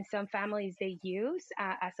in some families they use,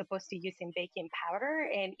 as opposed to using baking powder.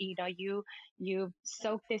 And, you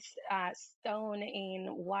soak this, stone in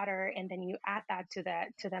water and then you add that to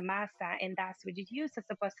the masa. And that's what you use as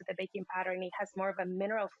opposed to the baking powder. And it has more of a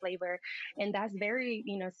mineral flavor. And that's very,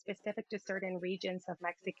 specific to certain regions of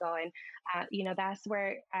Mexico. And, that's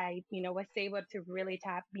where I, was able to really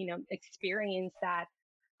experience that,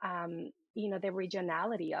 the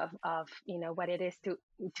regionality of, what it is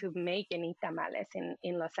to make any tamales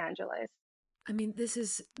in Los Angeles. I mean,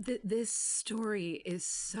 this story is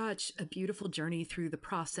such a beautiful journey through the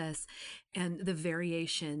process and the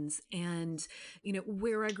variations. And,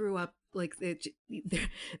 where I grew up, like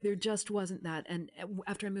there just wasn't that. And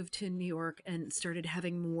after I moved to New York and started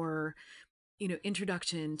having more,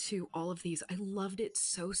 introduction to all of these, I loved it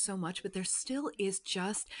so much. But there still is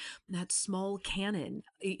just that small canon,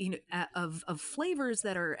 of flavors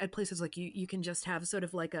that are at places like you can just have sort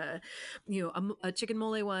of like a chicken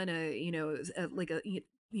mole one, like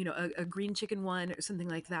a green chicken one or something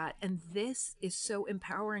like that. And this is so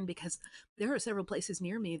empowering because there are several places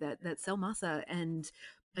near me that sell masa, and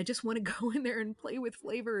I just want to go in there and play with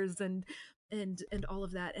flavors and all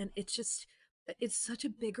of that. And it's such a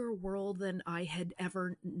bigger world than I had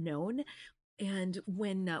ever known. And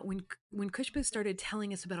when Kushbu started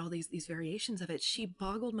telling us about all these variations of it, she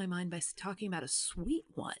boggled my mind by talking about a sweet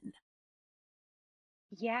one.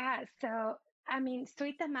 Yeah. So, I mean,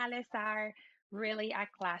 sweet tamales are really a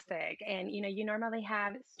classic. And, you normally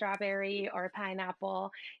have strawberry or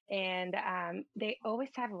pineapple, and they always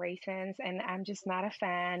have raisins, and I'm just not a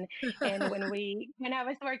fan. And when I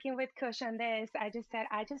was working with Kush on this, I just said,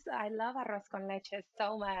 I love arroz con leche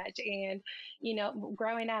so much. And,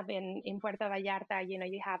 growing up in Puerto Vallarta,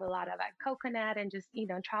 you have a lot of coconut and just,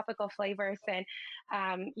 tropical flavors. And,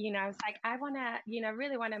 I was like, I want to,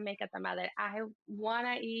 really want to make a tamale. I want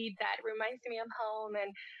to eat that reminds me of home.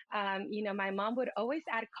 And, my mom would always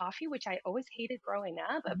add coffee, which I always hated growing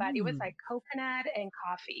up, but it was like coconut and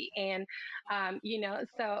coffee. And,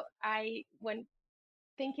 so when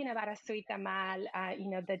thinking about a sweet tamal,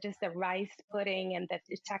 just the rice pudding and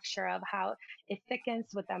the texture of how it thickens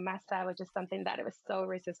with the masa, which is something that it was so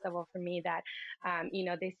irresistible for me that,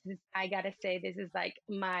 I gotta say, this is like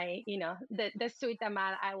my, the sweet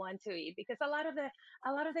tamal I want to eat, because a lot of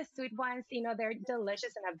the sweet ones, they're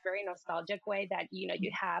delicious in a very nostalgic way that,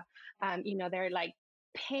 you have, they're like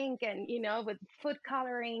pink and with food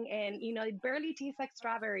coloring, and it barely tastes like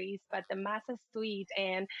strawberries, but the masa is sweet,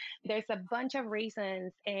 and there's a bunch of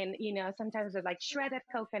raisins, and sometimes with like shredded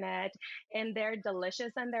coconut, and they're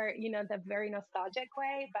delicious, and they're the very nostalgic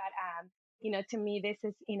way. But to me, this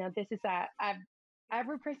is a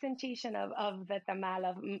representation of the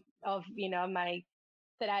tamal of my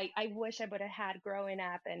that I wish I would have had growing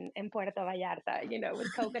up in Puerto Vallarta,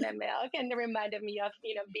 with coconut milk, and it reminded me of,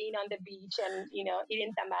 being on the beach and,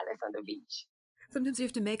 eating tamales on the beach. Sometimes you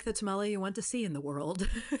have to make the tamale you want to see in the world.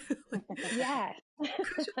 Yes.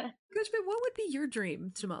 Kushman, what would be your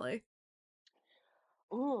dream tamale?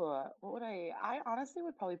 Ooh, what would I honestly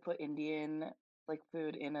would probably put Indian like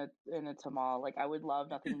food in a tamal. Like I would love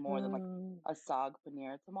nothing more than like a saag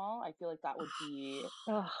paneer tamal. I feel like that would be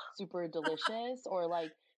Ugh. super delicious. Or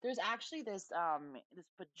like there's actually this this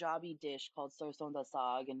Punjabi dish called sarson da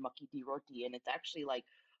saag and makki di roti, and it's actually like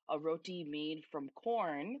a roti made from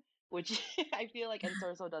corn, which I feel like, and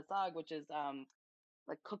sarson da saag, which is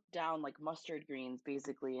like cooked down like mustard greens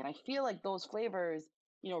basically. And I feel like those flavors,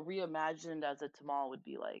 reimagined as a tamal would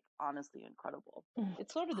be like honestly incredible.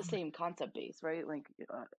 It's sort of the same concept base, right? Like,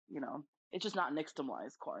 it's just not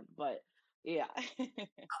nixtamalized corn, but yeah.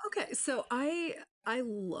 Okay, so I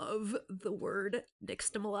love the word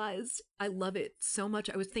nixtamalized. I love it so much.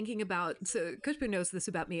 I was thinking about, so Kushbu knows this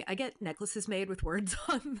about me. I get necklaces made with words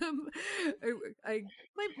on them.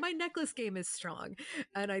 My necklace game is strong,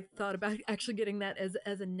 and I thought about actually getting that as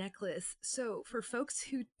a necklace. So for folks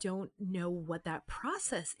who don't know what that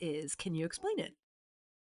process is, can you explain it?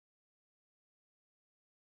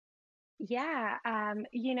 Yeah, I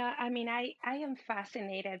mean, I am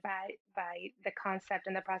fascinated by the concept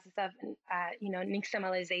and the process of,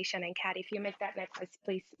 nixtamalization. And Kat, if you make that necklace,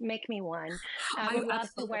 please make me one. I would love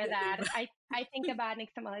to wear that. I think about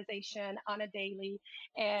nixtamalization on a daily,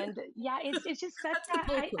 and yeah, it's just such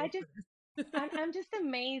I'm just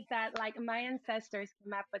amazed that like my ancestors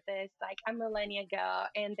came up with this like a millennia ago,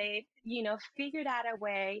 and they, figured out a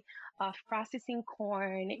way of processing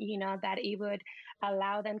corn, that it would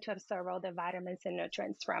allow them to absorb all the vitamins and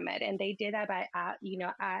nutrients from it. And they did that by,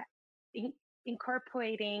 in,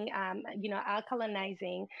 incorporating,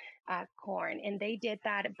 alkalinizing corn. And they did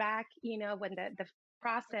that back, when the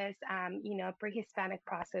process, pre-Hispanic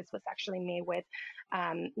process was actually made with,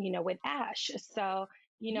 with ash. So,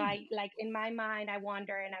 I like in my mind, I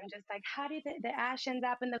wonder, and I'm just like, how did the ash end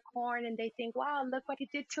up in the corn? And they think, wow, look what it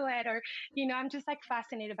did to it. Or, I'm just like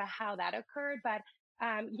fascinated about how that occurred. But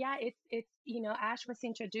yeah, it's ash was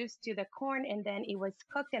introduced to the corn, and then it was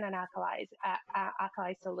cooked in an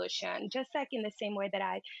alkali solution, just like in the same way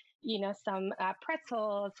that some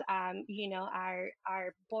pretzels,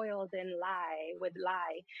 are boiled in lye with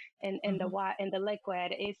lye, and the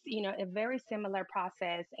liquid is, a very similar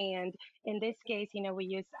process. And in this case, we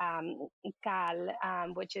use cal,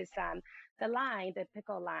 which is the lime, the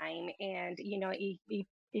pickle lime, and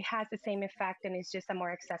it has the same effect, and it's just a more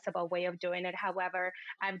accessible way of doing it. However,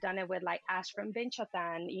 I've done it with like ash from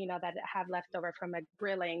binchotan, that have left over from a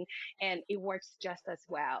grilling, and it works just as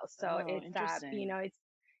well. So it's it's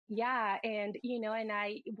yeah, and and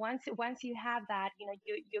once you have that,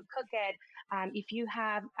 you cook it. If you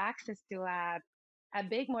have access to a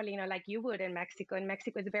big molino like you would in Mexico. In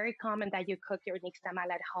Mexico, it's very common that you cook your nixtamal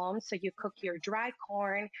at home. So you cook your dry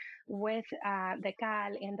corn with the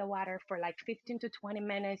cal in the water for like 15 to 20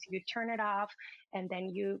 minutes. You turn it off, and then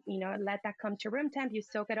you let that come to room temp. You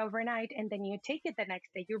soak it overnight, and then you take it the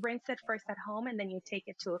next day. You rinse it first at home, and then you take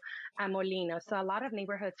it to a molino. So a lot of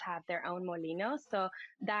neighborhoods have their own molino. So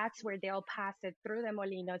that's where they'll pass it through the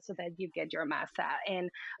molino so that you get your masa. And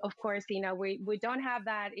of course, we don't have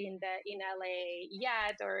that in LA,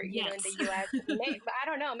 yet, or Yes. in the U.S. I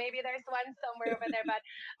don't know, maybe there's one somewhere over there. But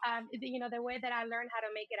the way that I learned how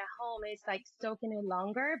to make it at home is like soaking it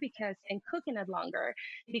longer and cooking it longer,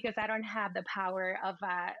 because I don't have the power of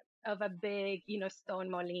a big, stone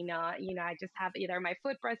molino. I just have either my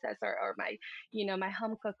food processor or my, my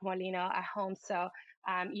home cooked molino at home. So,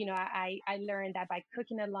 I learned that by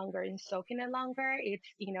cooking it longer and soaking it longer, it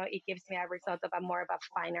gives me a result of more of a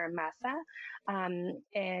finer masa.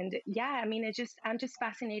 And yeah, I mean, I'm just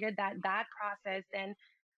fascinated that process, and,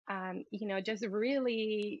 just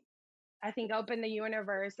really, I think, open the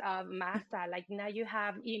universe of masa. Like now you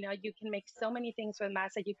have, you can make so many things with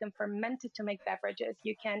masa. You can ferment it to make beverages.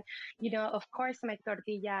 You can, of course, make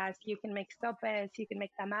tortillas. You can make sopes. You can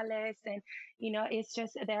make tamales. And, it's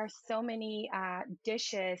just, there are so many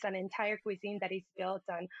dishes, an entire cuisine that is built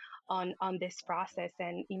on this process.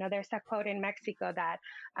 And, there's a quote in Mexico that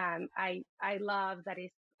I love that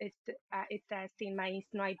it says, "Sin maíz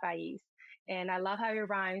no hay país." And I love how it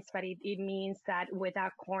rhymes, but it means that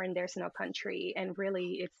without corn, there's no country. And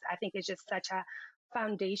really, I think it's just such a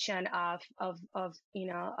foundation of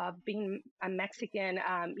being a Mexican,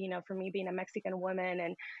 for me being a Mexican woman,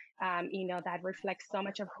 and, that reflects so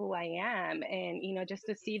much of who I am. And, just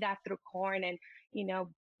to see that through corn, and,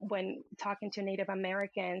 when talking to Native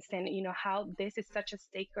Americans, and, how this is such a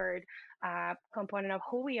sacred component of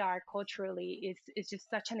who we are culturally, is just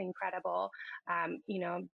such an incredible,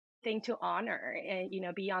 thing to honor. And,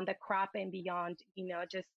 beyond the crop, and beyond,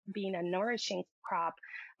 just being a nourishing crop,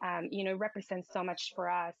 represents so much for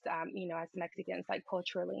us, as Mexicans, like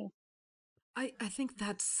culturally. I think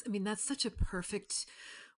that's such a perfect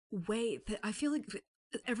way that I feel like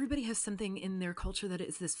everybody has something in their culture that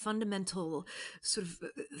is this fundamental sort of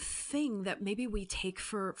thing that maybe we take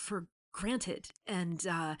for granted. And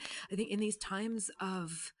I think in these times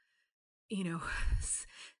of, you know,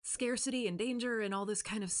 scarcity and danger and all this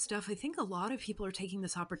kind of stuff, I think a lot of people are taking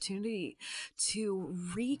this opportunity to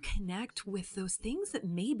reconnect with those things that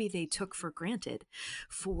maybe they took for granted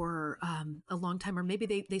for a long time, or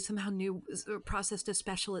maybe they somehow knew processed as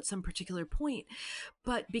special at some particular point.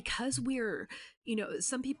 But because we're,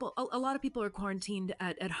 some people, a lot of people are quarantined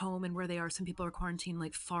at home and where they are. Some people are quarantined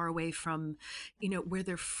like far away from, where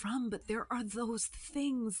they're from. But there are those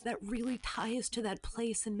things that really tie us to that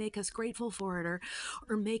place and make us grateful for it,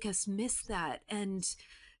 or make us miss that. And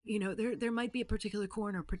there might be a particular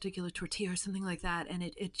corn or particular tortilla or something like that, and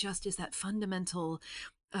it just is that fundamental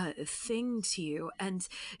thing to you. And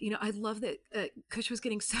I love that Kush was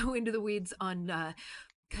getting so into the weeds on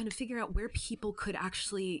kind of figure out where people could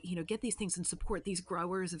actually, get these things and support these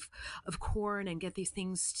growers of corn, and get these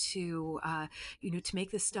things to, to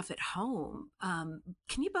make this stuff at home.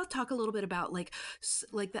 Can you both talk a little bit about like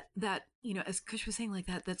that, as Kush was saying, like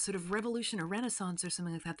that sort of revolution or renaissance or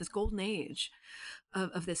something like that, this golden age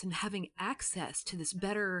of this, and having access to this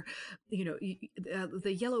better,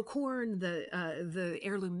 the yellow corn, the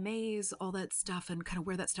heirloom maize, all that stuff, and kind of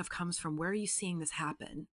where that stuff comes from. Where are you seeing this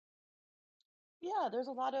happen? Yeah, there's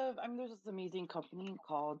a lot of, there's this amazing company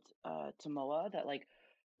called Tamoa that like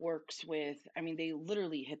works with, they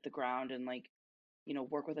literally hit the ground and like,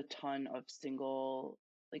 work with a ton of single,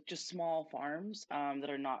 like just small farms that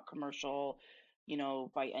are not commercial,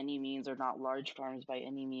 by any means, or not large farms by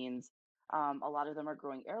any means. A lot of them are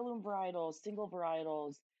growing heirloom varietals, single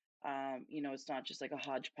varietals. It's not just like a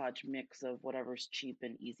hodgepodge mix of whatever's cheap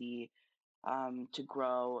and easy to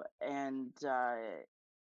grow. And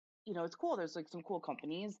it's cool. There's like some cool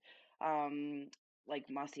companies, like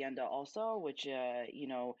Macienda also, which,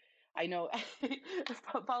 I know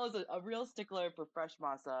Paula's a real stickler for fresh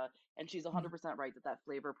masa, and she's 100% right that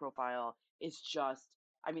flavor profile is just,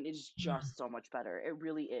 it's just so much better. It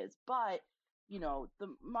really is. But,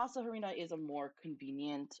 the masa harina is a more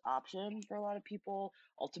convenient option for a lot of people,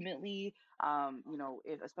 ultimately,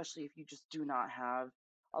 especially if you just do not have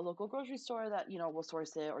a local grocery store that, will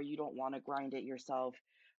source it, or you don't want to grind it yourself.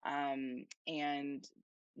 And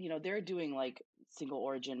they're doing like single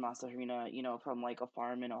origin masa harina, from like a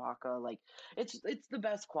farm in Oaxaca. Like it's the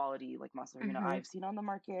best quality like masa harina I've seen on the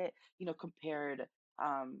market, compared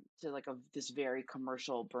to like this very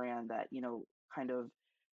commercial brand that kind of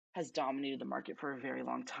has dominated the market for a very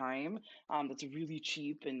long time. That's really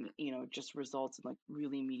cheap, and just results in like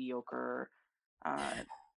really mediocre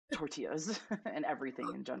tortillas and everything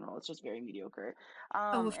in general. It's just very mediocre.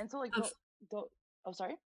 And so like oh,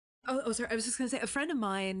 sorry. Oh, sorry. I was just going to say, a friend of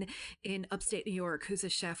mine in upstate New York, who's a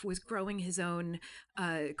chef, was growing his own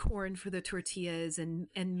corn for the tortillas and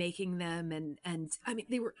making them. And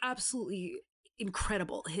they were absolutely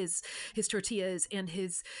incredible, his tortillas and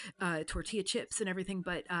his tortilla chips and everything,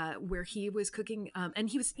 but where he was cooking, and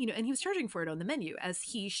he was, and he was charging for it on the menu, as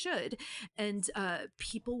he should, and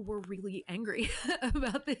people were really angry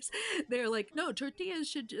about this. They're like, no, tortillas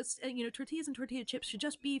should just, tortillas and tortilla chips should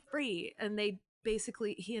just be free, and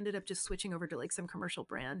he ended up just switching over to like some commercial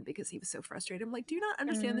brand because he was so frustrated. I'm like, do you not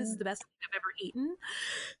understand this is the best thing I've ever eaten?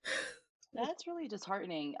 That's really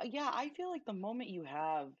disheartening. Yeah, I feel like the moment you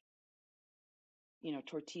have,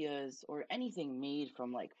 tortillas or anything made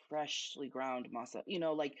from like freshly ground masa,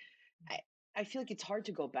 like I, I feel like it's hard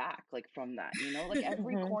to go back like from that, like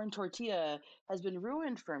every corn tortilla has been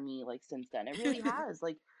ruined for me like since then. It really has.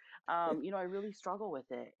 Like, I really struggle with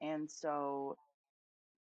it. And so,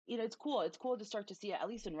 it's cool. It's cool to start to see it, at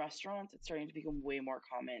least in restaurants. It's starting to become way more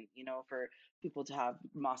common, for people to have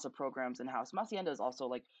masa programs in house. Masienda is also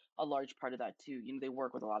like a large part of that too. They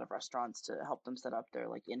work with a lot of restaurants to help them set up their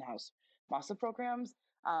like in-house masa programs.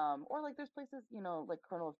 Or like there's places, like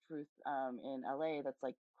Kernel of Truth in LA that's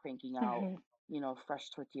like cranking out, fresh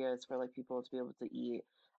tortillas for like people to be able to eat.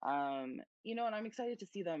 And I'm excited to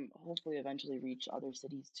see them hopefully eventually reach other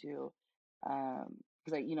cities too.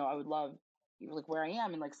 Because I would love like where I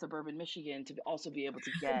am in like suburban Michigan to also be able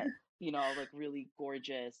to get, like really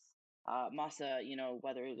gorgeous masa,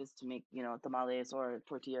 whether it is to make, tamales or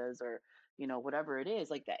tortillas or, whatever it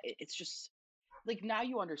is like that. It's just like now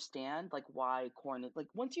you understand like why corn is like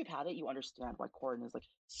once you've had it, you understand why corn is like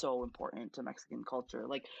so important to Mexican culture.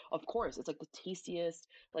 Like, of course, it's like the tastiest,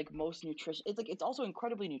 like most nutritious. It's like it's also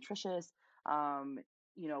incredibly nutritious. Um,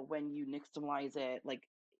 when you nixtamalize it, like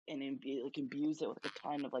and like imbues it with like a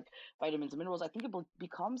ton of like vitamins and minerals, I think it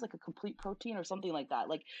becomes like a complete protein or something like that.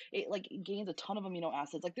 Like it gains a ton of amino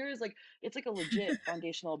acids. Like there is like it's like a legit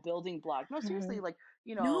foundational building block. No, seriously, like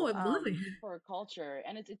No, I'm loving it. for culture,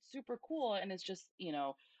 and it's super cool. And it's just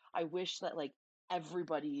I wish that like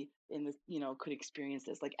everybody in this could experience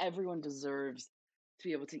this. Like everyone deserves to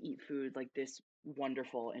be able to eat food like this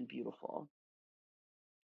wonderful and beautiful.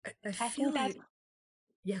 I I feel think that's like,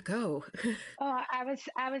 yeah, go. Oh, I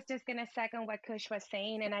was just gonna second what Kush was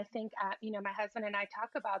saying, and I think my husband and I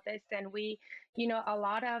talk about this, and we, a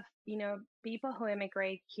lot of people who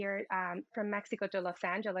immigrate here from Mexico to Los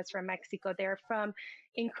Angeles from Mexico, they're from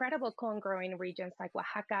incredible corn growing regions like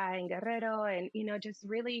Oaxaca and Guerrero, and just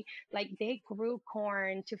really like they grew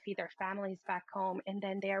corn to feed their families back home, and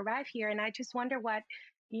then they arrive here, and I just wonder what.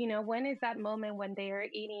 When is that moment when they are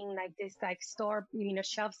eating like this, like store,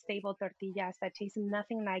 shelf stable tortillas that taste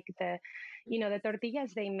nothing like the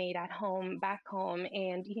tortillas they made at home, back home.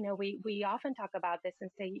 And, we often talk about this and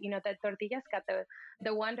say, the tortillas got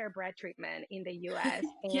the Wonder Bread treatment in the US.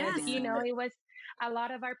 And, Yes. it was a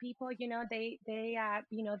lot of our people,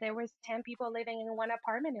 there was 10 people living in one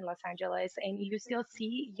apartment in Los Angeles. And you still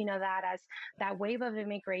see, that as that wave of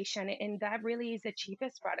immigration. And that really is the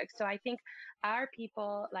cheapest product. So I think our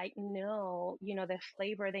people like know, the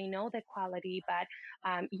flavor, they know the quality, but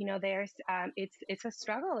there's it's a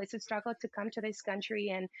struggle. It's a struggle to come to this country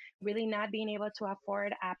and really not being able to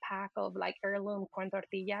afford a pack of like heirloom corn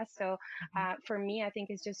tortillas. So for me, I think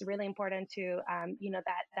it's just really important to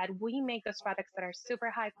that we make those products that are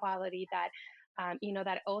super high quality, that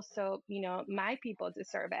that also, my people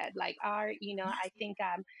deserve it. Like I think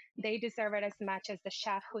they deserve it as much as the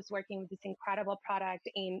chef who's working with this incredible product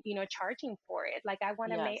in, charging for it. Like I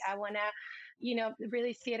want to Yes.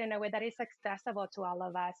 really see it in a way that is accessible to all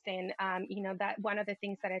of us. And, that one of the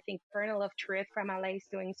things that I think Kernel of Truth from LA is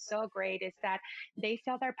doing so great is that they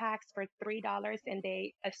sell their packs for $3 and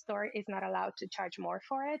a store is not allowed to charge more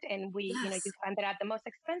for it. And we, Yes. you find it at the most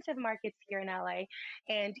expensive markets here in LA.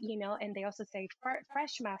 And, and they also say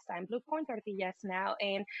fresh masa and blue corn tortillas now.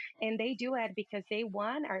 And they do it because they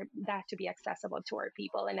want that to be accessible to our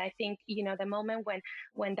people. And I think, the moment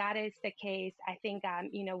when that is the case, I think,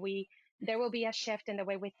 there will be a shift in the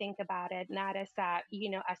way we think about it, not as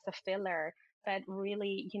as a filler, but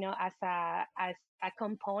really, as a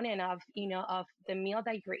component of, of the meal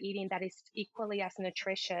that you're eating that is equally as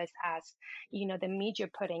nutritious as, the meat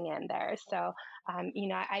you're putting in there. So, I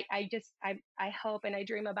hope and I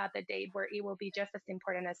dream about the day where it will be just as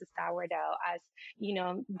important as a sourdough, as,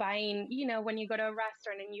 buying, when you go to a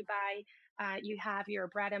restaurant and you buy, you have your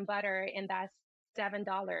bread and butter and that's $7.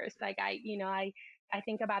 Like I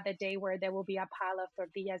think about the day where there will be a pile of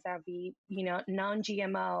tortillas that will be,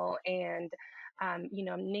 non-GMO and,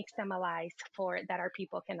 nixtamalized for that our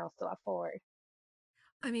people can also afford.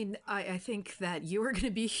 I mean, I think that you are going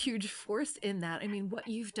to be a huge force in that. I mean, what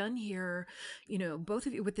you've done here, both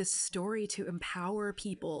of you with this story to empower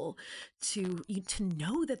people to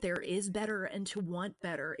know that there is better and to want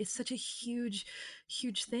better is such a huge,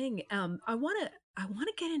 huge thing. I want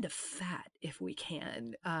to get into fat if we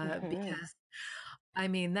can, because I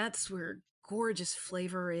mean, that's where gorgeous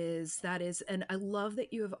flavor is. That is, and I love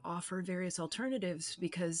that you have offered various alternatives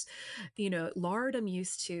because, lard I'm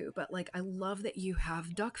used to, but like I love that you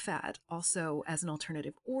have duck fat also as an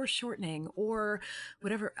alternative or shortening or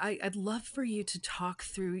whatever. I'd love for you to talk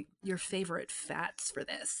through your favorite fats for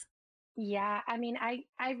this. Yeah, I mean, I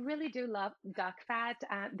really do love duck fat.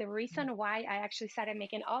 The reason why I actually started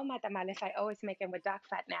making all my tamales, I always make them with duck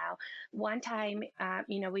fat now. One time,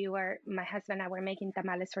 my husband and I were making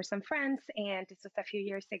tamales for some friends, and this was a few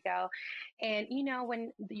years ago. And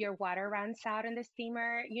when your water runs out in the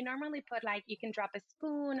steamer, you normally put like, you can drop a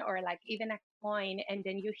spoon or like even a coin, and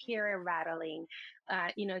then you hear it rattling,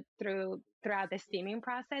 throughout the steaming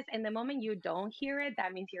process. And the moment you don't hear it,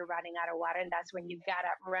 that means you're running out of water. And that's when you gotta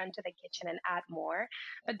run to the kitchen and add more.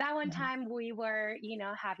 But that one time we were,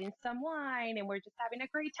 having some wine and we're just having a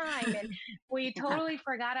great time. And we totally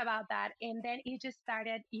forgot about that. And then it just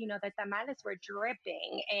started, the tamales were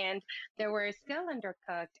dripping and they were still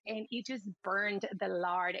undercooked. And it just burned the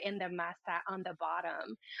lard and the masa on the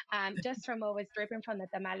bottom, just from what was dripping from the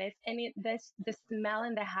tamales. And the smell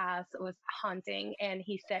in the house was haunting. And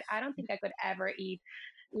he said, I don't think I could ever eat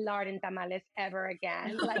lard and tamales ever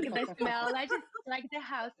again. Like the smell, I just like the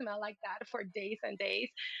house smell like that for days and days.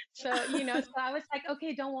 So, so I was like,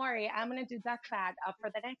 okay, don't worry. I'm going to do duck fat up for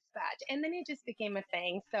the next batch. And then it just became a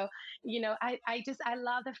thing. So, I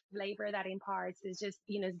love the flavor that imparts. It's just,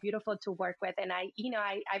 it's beautiful to work with. And I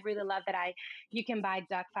really love that you can buy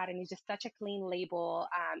duck fat and it's just such a clean label,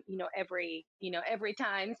 every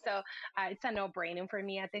time. So it's a no-brainer for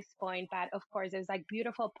me at this point. But of course, there's like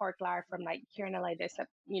beautiful pork lard from like here in LA. There's a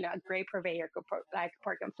great purveyor of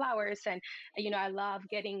pork and flowers. And, I love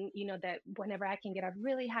getting, whenever I can get a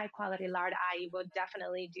really high quality lard, I will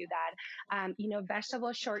definitely do that.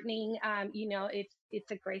 Vegetable shortening, it's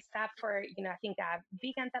a great step for, I think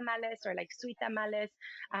vegan tamales or like sweet tamales.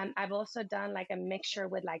 I've also done like a mixture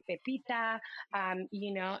with like pepita,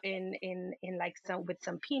 in like with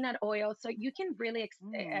some peanut oil. So you can really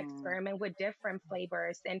experiment with different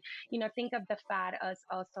flavors and, think of the fat as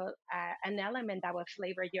also an element that will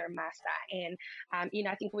flavor your masa. And,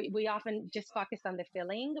 I think we often just focus on the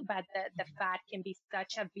filling, but the fat can be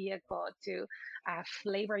such a vehicle to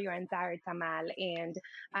flavor your entire tamal. And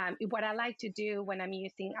what I like to do when I'm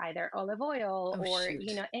using either olive oil or,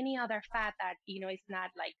 any other fat that, is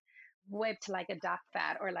not like whipped like a duck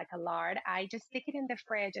fat or like a lard, I just stick it in the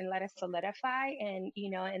fridge and let it solidify. And,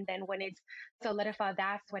 and then when it's solidified,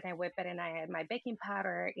 that's when I whip it and I add my baking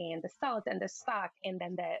powder and the salt and the stock and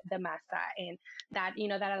then the masa. And that,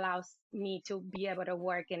 that allows me to be able to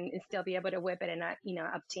work and still be able to whip it and,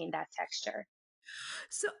 obtain that texture.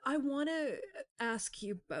 So I want to ask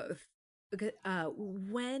you both,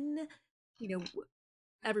 when,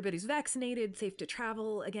 everybody's vaccinated, safe to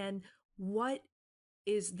travel again, what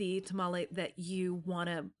is the tamale that you want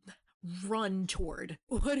to run toward?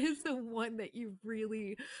 What is the one that you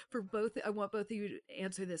really, I want both of you to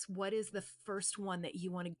answer this. What is the first one that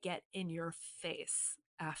you want to get in your face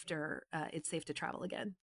after it's safe to travel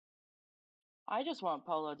again? I just want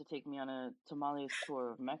Paulo to take me on a tamales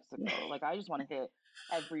tour of Mexico. Like, I just want to hit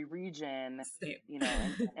every region,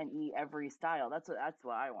 and eat every style. That's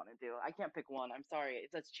what I want to do. I can't pick one. I'm sorry,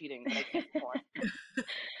 that's cheating, but I can't pick one.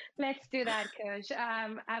 Let's do that, Coach.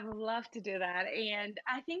 I would love to do that. And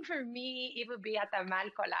I think for me, it would be a tamal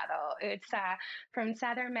colado. It's from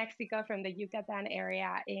southern Mexico, from the Yucatan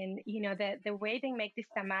area. And, the way they make this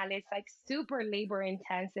tamal is like super labor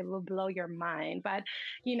intensive, will blow your mind. But,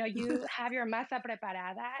 you have your masa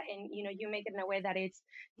preparada and, you make it in a way that it's,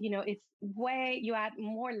 you add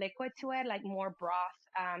more liquid to it, like more broth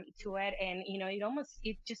to it. And,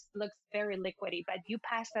 it just looks very liquidy, but you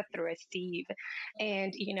pass that through a sieve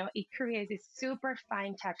and, it creates this super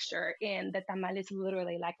fine texture. And the tamal is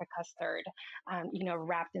literally like a custard,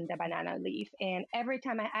 wrapped in the banana leaf. And every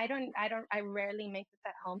time I rarely make this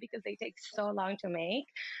at home because they take so long to make,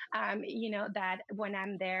 that when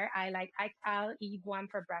I'm there, I'll eat one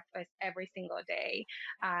for breakfast every single day,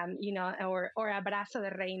 or abrazo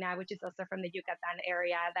de reina, which is also from the Yucatan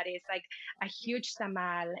area. That is like a huge tamal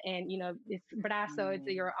tamal, and it's brazo, it's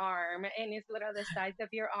your arm, and it's literally the size of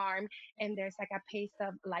your arm, and there's like a paste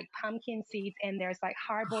of like pumpkin seeds, and there's like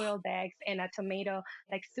hard-boiled eggs and a tomato,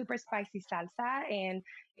 like super spicy salsa, and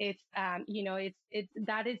it's it's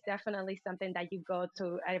that is definitely something that you go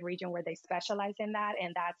to a region where they specialize in that,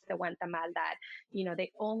 and that's the one tamal that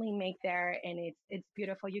they only make there, and it's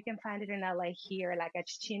beautiful. You can find it in LA here, like at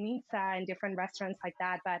Chichen Itza and different restaurants like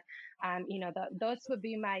that. But those would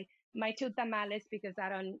be my two tamales, because I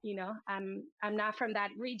don't, I'm not from that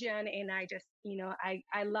region, and I just,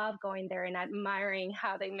 I love going there and admiring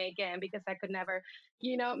how they make it, because I could never,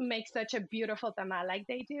 make such a beautiful tamal like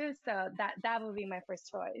they do. So that would be my first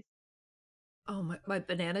choice. Oh, my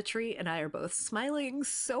banana tree and I are both smiling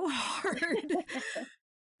so hard.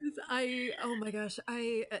 Oh my gosh,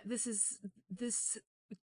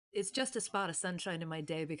 it's just a spot of sunshine in my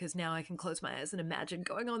day, because now I can close my eyes and imagine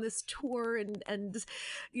going on this tour and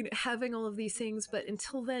having all of these things. But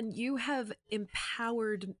until then, you have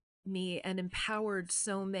empowered me and empowered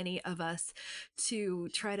so many of us to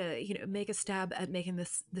try to make a stab at making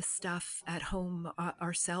this stuff at home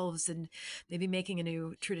ourselves, and maybe making a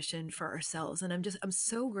new tradition for ourselves. And I'm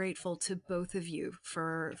so grateful to both of you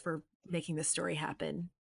for making this story happen.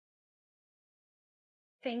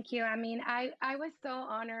 Thank you. I mean, I was so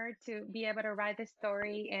honored to be able to write this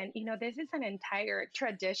story. And, this is an entire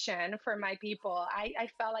tradition for my people. I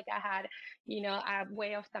felt like I had, a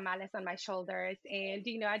way of tamales on my shoulders. And,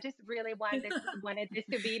 I just really wanted this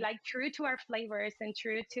to be like true to our flavors and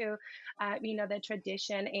true to, the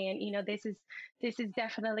tradition. And, this is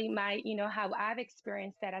definitely my, how I've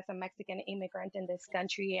experienced that as a Mexican immigrant in this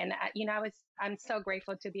country. And, I'm so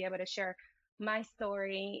grateful to be able to share my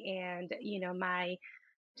story and,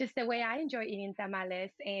 just the way I enjoy eating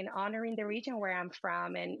tamales and honoring the region where I'm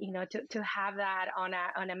from. And, to have that on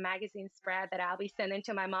a magazine spread that I'll be sending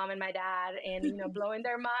to my mom and my dad, and, blowing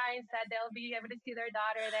their minds that they'll be able to see their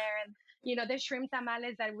daughter there. And, the shrimp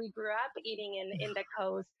tamales that we grew up eating in the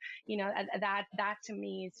coast, that to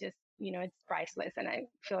me is just, it's priceless. And I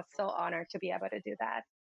feel so honored to be able to do that.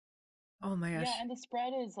 Oh my gosh. Yeah, and the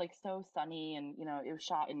spread is like so sunny, and it was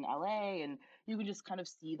shot in LA, and you can just kind of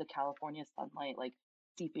see the California sunlight like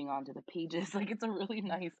seeping onto the pages. Like it's a really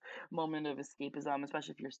nice moment of escapism,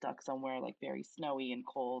 especially if you're stuck somewhere like very snowy and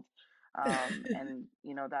cold. And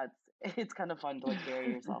that's it's kind of fun to like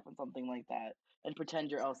bury yourself in something like that and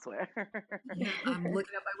pretend you're elsewhere. I'm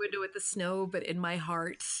looking out my window at the snow, but in my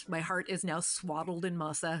heart is now swaddled in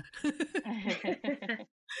masa.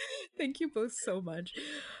 Thank you both so much.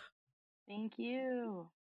 Thank you.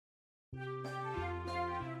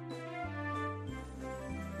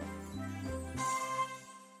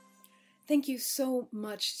 Thank you so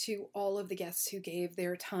much to all of the guests who gave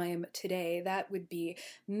their time today. That would be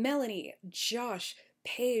Melanie, Josh,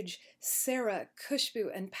 Paige, Sarah, Khushbu,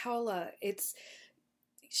 and Paula. It's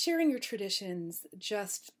sharing your traditions,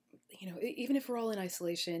 just, even if we're all in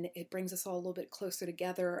isolation, it brings us all a little bit closer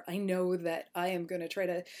together. I know that I am going to try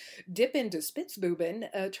to dip into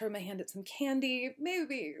Spitzbuben, try my hand at some candy,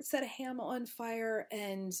 maybe set a ham on fire,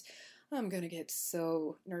 and I'm going to get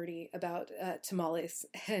so nerdy about tamales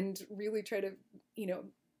and really try to,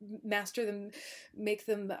 master them, make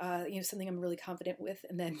them, something I'm really confident with,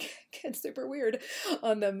 and then get super weird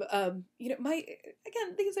on them.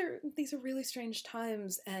 These are really strange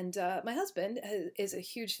times. And my husband is a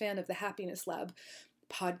huge fan of the Happiness Lab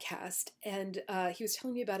podcast. And he was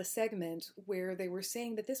telling me about a segment where they were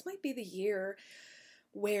saying that this might be the year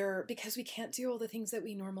where, because we can't do all the things that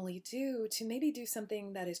we normally do, to maybe do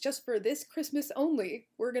something that is just for this Christmas only.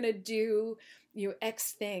 We're going to do,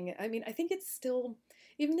 X thing. I mean, I think it's still,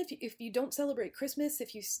 even if you don't celebrate Christmas,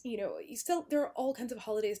 if you still, there are all kinds of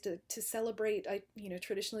holidays to celebrate. I,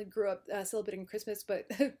 traditionally grew up celebrating Christmas,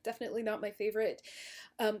 but definitely not my favorite.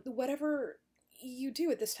 Whatever you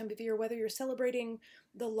do at this time of year, whether you're celebrating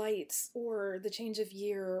the lights or the change of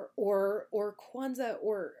year or Kwanzaa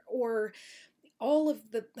or all of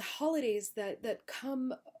the holidays that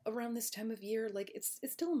come around this time of year, like it's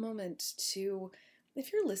still a moment to,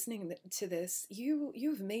 if you're listening to this,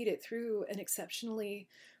 you've made it through an exceptionally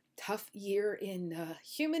tough year in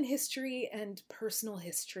human history and personal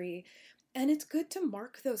history, and it's good to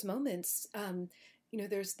mark those moments.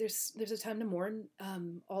 There's a time to mourn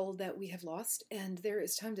all that we have lost, and there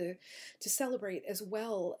is time to celebrate as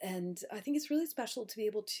well. And I think it's really special to be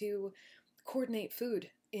able to coordinate food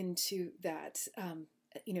into that,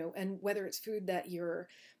 and whether it's food that you're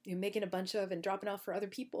making a bunch of and dropping off for other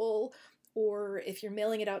people, or if you're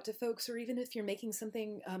mailing it out to folks, or even if you're making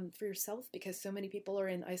something for yourself, because so many people are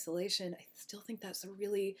in isolation, I still think that's a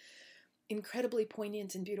really incredibly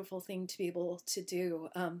poignant and beautiful thing to be able to do.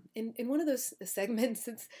 In one of those segments,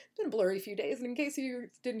 it's been a blurry few days, and in case you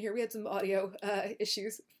didn't hear, we had some audio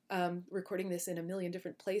issues recording this in a million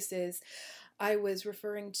different places. I was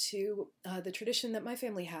referring to the tradition that my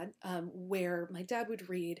family had, where my dad would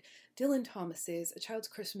read Dylan Thomas's A Child's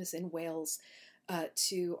Christmas in Wales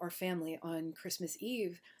to our family on Christmas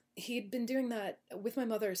Eve. He'd been doing that with my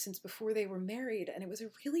mother since before they were married, and it was a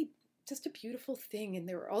really just a beautiful thing. And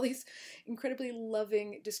there were all these incredibly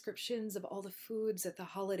loving descriptions of all the foods at the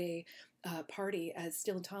holiday party as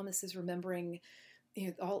Dylan Thomas is remembering, you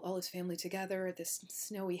know, all his family together at this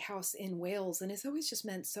snowy house in Wales. And it's always just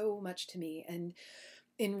meant so much to me. And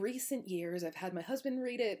in recent years, I've had my husband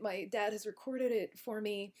read it. My dad has recorded it for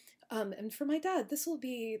me. And for my dad, this will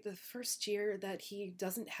be the first year that he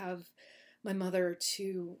doesn't have my mother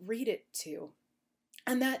to read it to.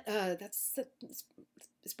 And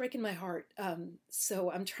it's breaking my heart.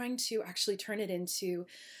 So I'm trying to actually turn it into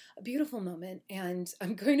a beautiful moment. And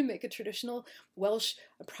I'm going to make a traditional Welsh,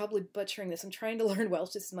 I'm probably butchering this. I'm trying to learn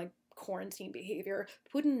Welsh. This is my quarantine behavior.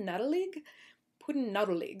 Pwdyn nadolig.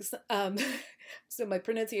 So my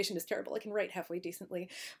pronunciation is terrible. I can write halfway decently,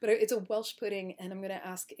 but it's a Welsh pudding. And I'm going to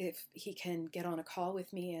ask if he can get on a call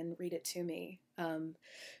with me and read it to me.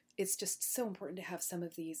 It's just so important to have some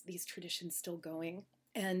of these traditions still going.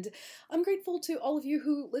 And I'm grateful to all of you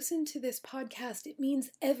who listen to this podcast. It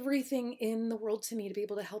means everything in the world to me to be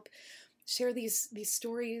able to help share these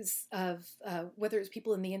stories of whether it's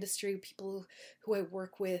people in the industry, people who I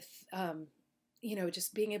work with,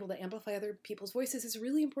 just being able to amplify other people's voices is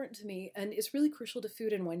really important to me. And it's really crucial to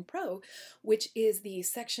Food and Wine Pro, which is the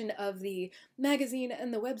section of the magazine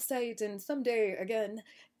and the website, and someday again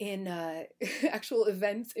in actual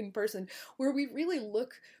events in person, where we really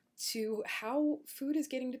look to how food is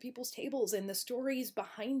getting to people's tables and the stories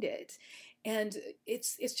behind it. And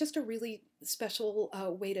it's just a really special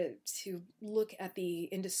way to look at the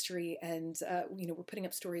industry. And, we're putting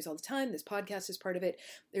up stories all the time. This podcast is part of it.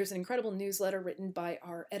 There's an incredible newsletter written by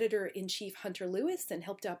our editor-in-chief, Hunter Lewis, and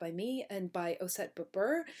helped out by me and by Osset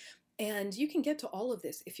Babur. And you can get to all of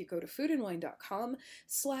this if you go to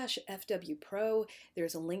foodandwine.com/FWPro.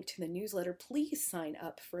 There's a link to the newsletter. Please sign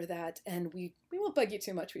up for that. And we won't bug you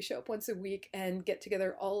too much. We show up once a week and get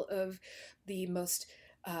together all of the most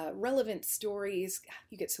relevant stories.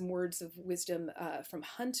 You get some words of wisdom from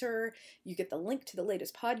Hunter. You get the link to the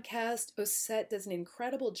latest podcast. Osset does an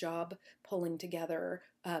incredible job pulling together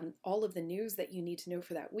all of the news that you need to know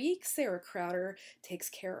for that week. Sarah Crowder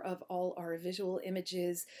takes care of all our visual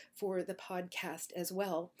images for the podcast as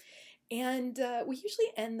well. And we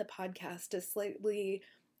usually end the podcast a slightly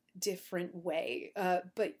different way,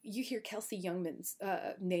 but you hear Kelsey Youngman's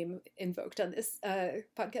name invoked on this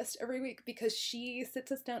podcast every week because she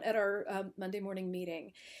sits us down at our Monday morning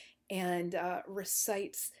meeting and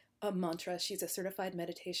recites a mantra. She's a certified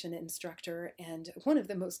meditation instructor and one of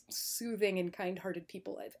the most soothing and kind-hearted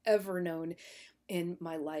people I've ever known in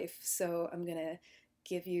my life. So I'm gonna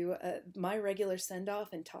give you my regular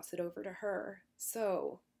send-off and toss it over to her.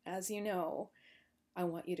 So, as you know, I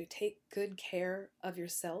want you to take good care of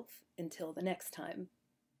yourself until the next time.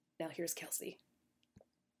 Now here's Kelsey.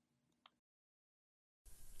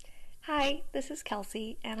 Hi, this is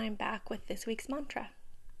Kelsey, and I'm back with this week's mantra.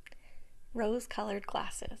 Rose-colored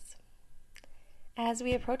glasses. As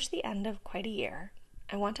we approach the end of quite a year,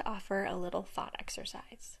 I want to offer a little thought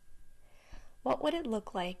exercise. What would it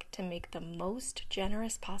look like to make the most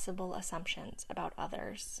generous possible assumptions about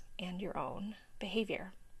others and your own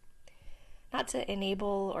behavior? Not to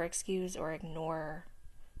enable or excuse or ignore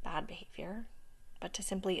bad behavior, but to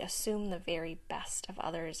simply assume the very best of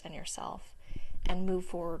others and yourself and move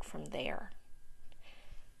forward from there.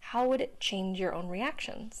 How would it change your own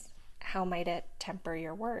reactions? How might it temper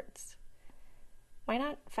your words? Why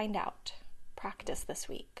not find out? Practice this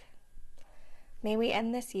week. May we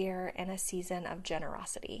end this year in a season of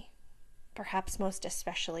generosity, perhaps most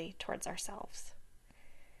especially towards ourselves.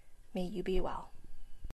 May you be well.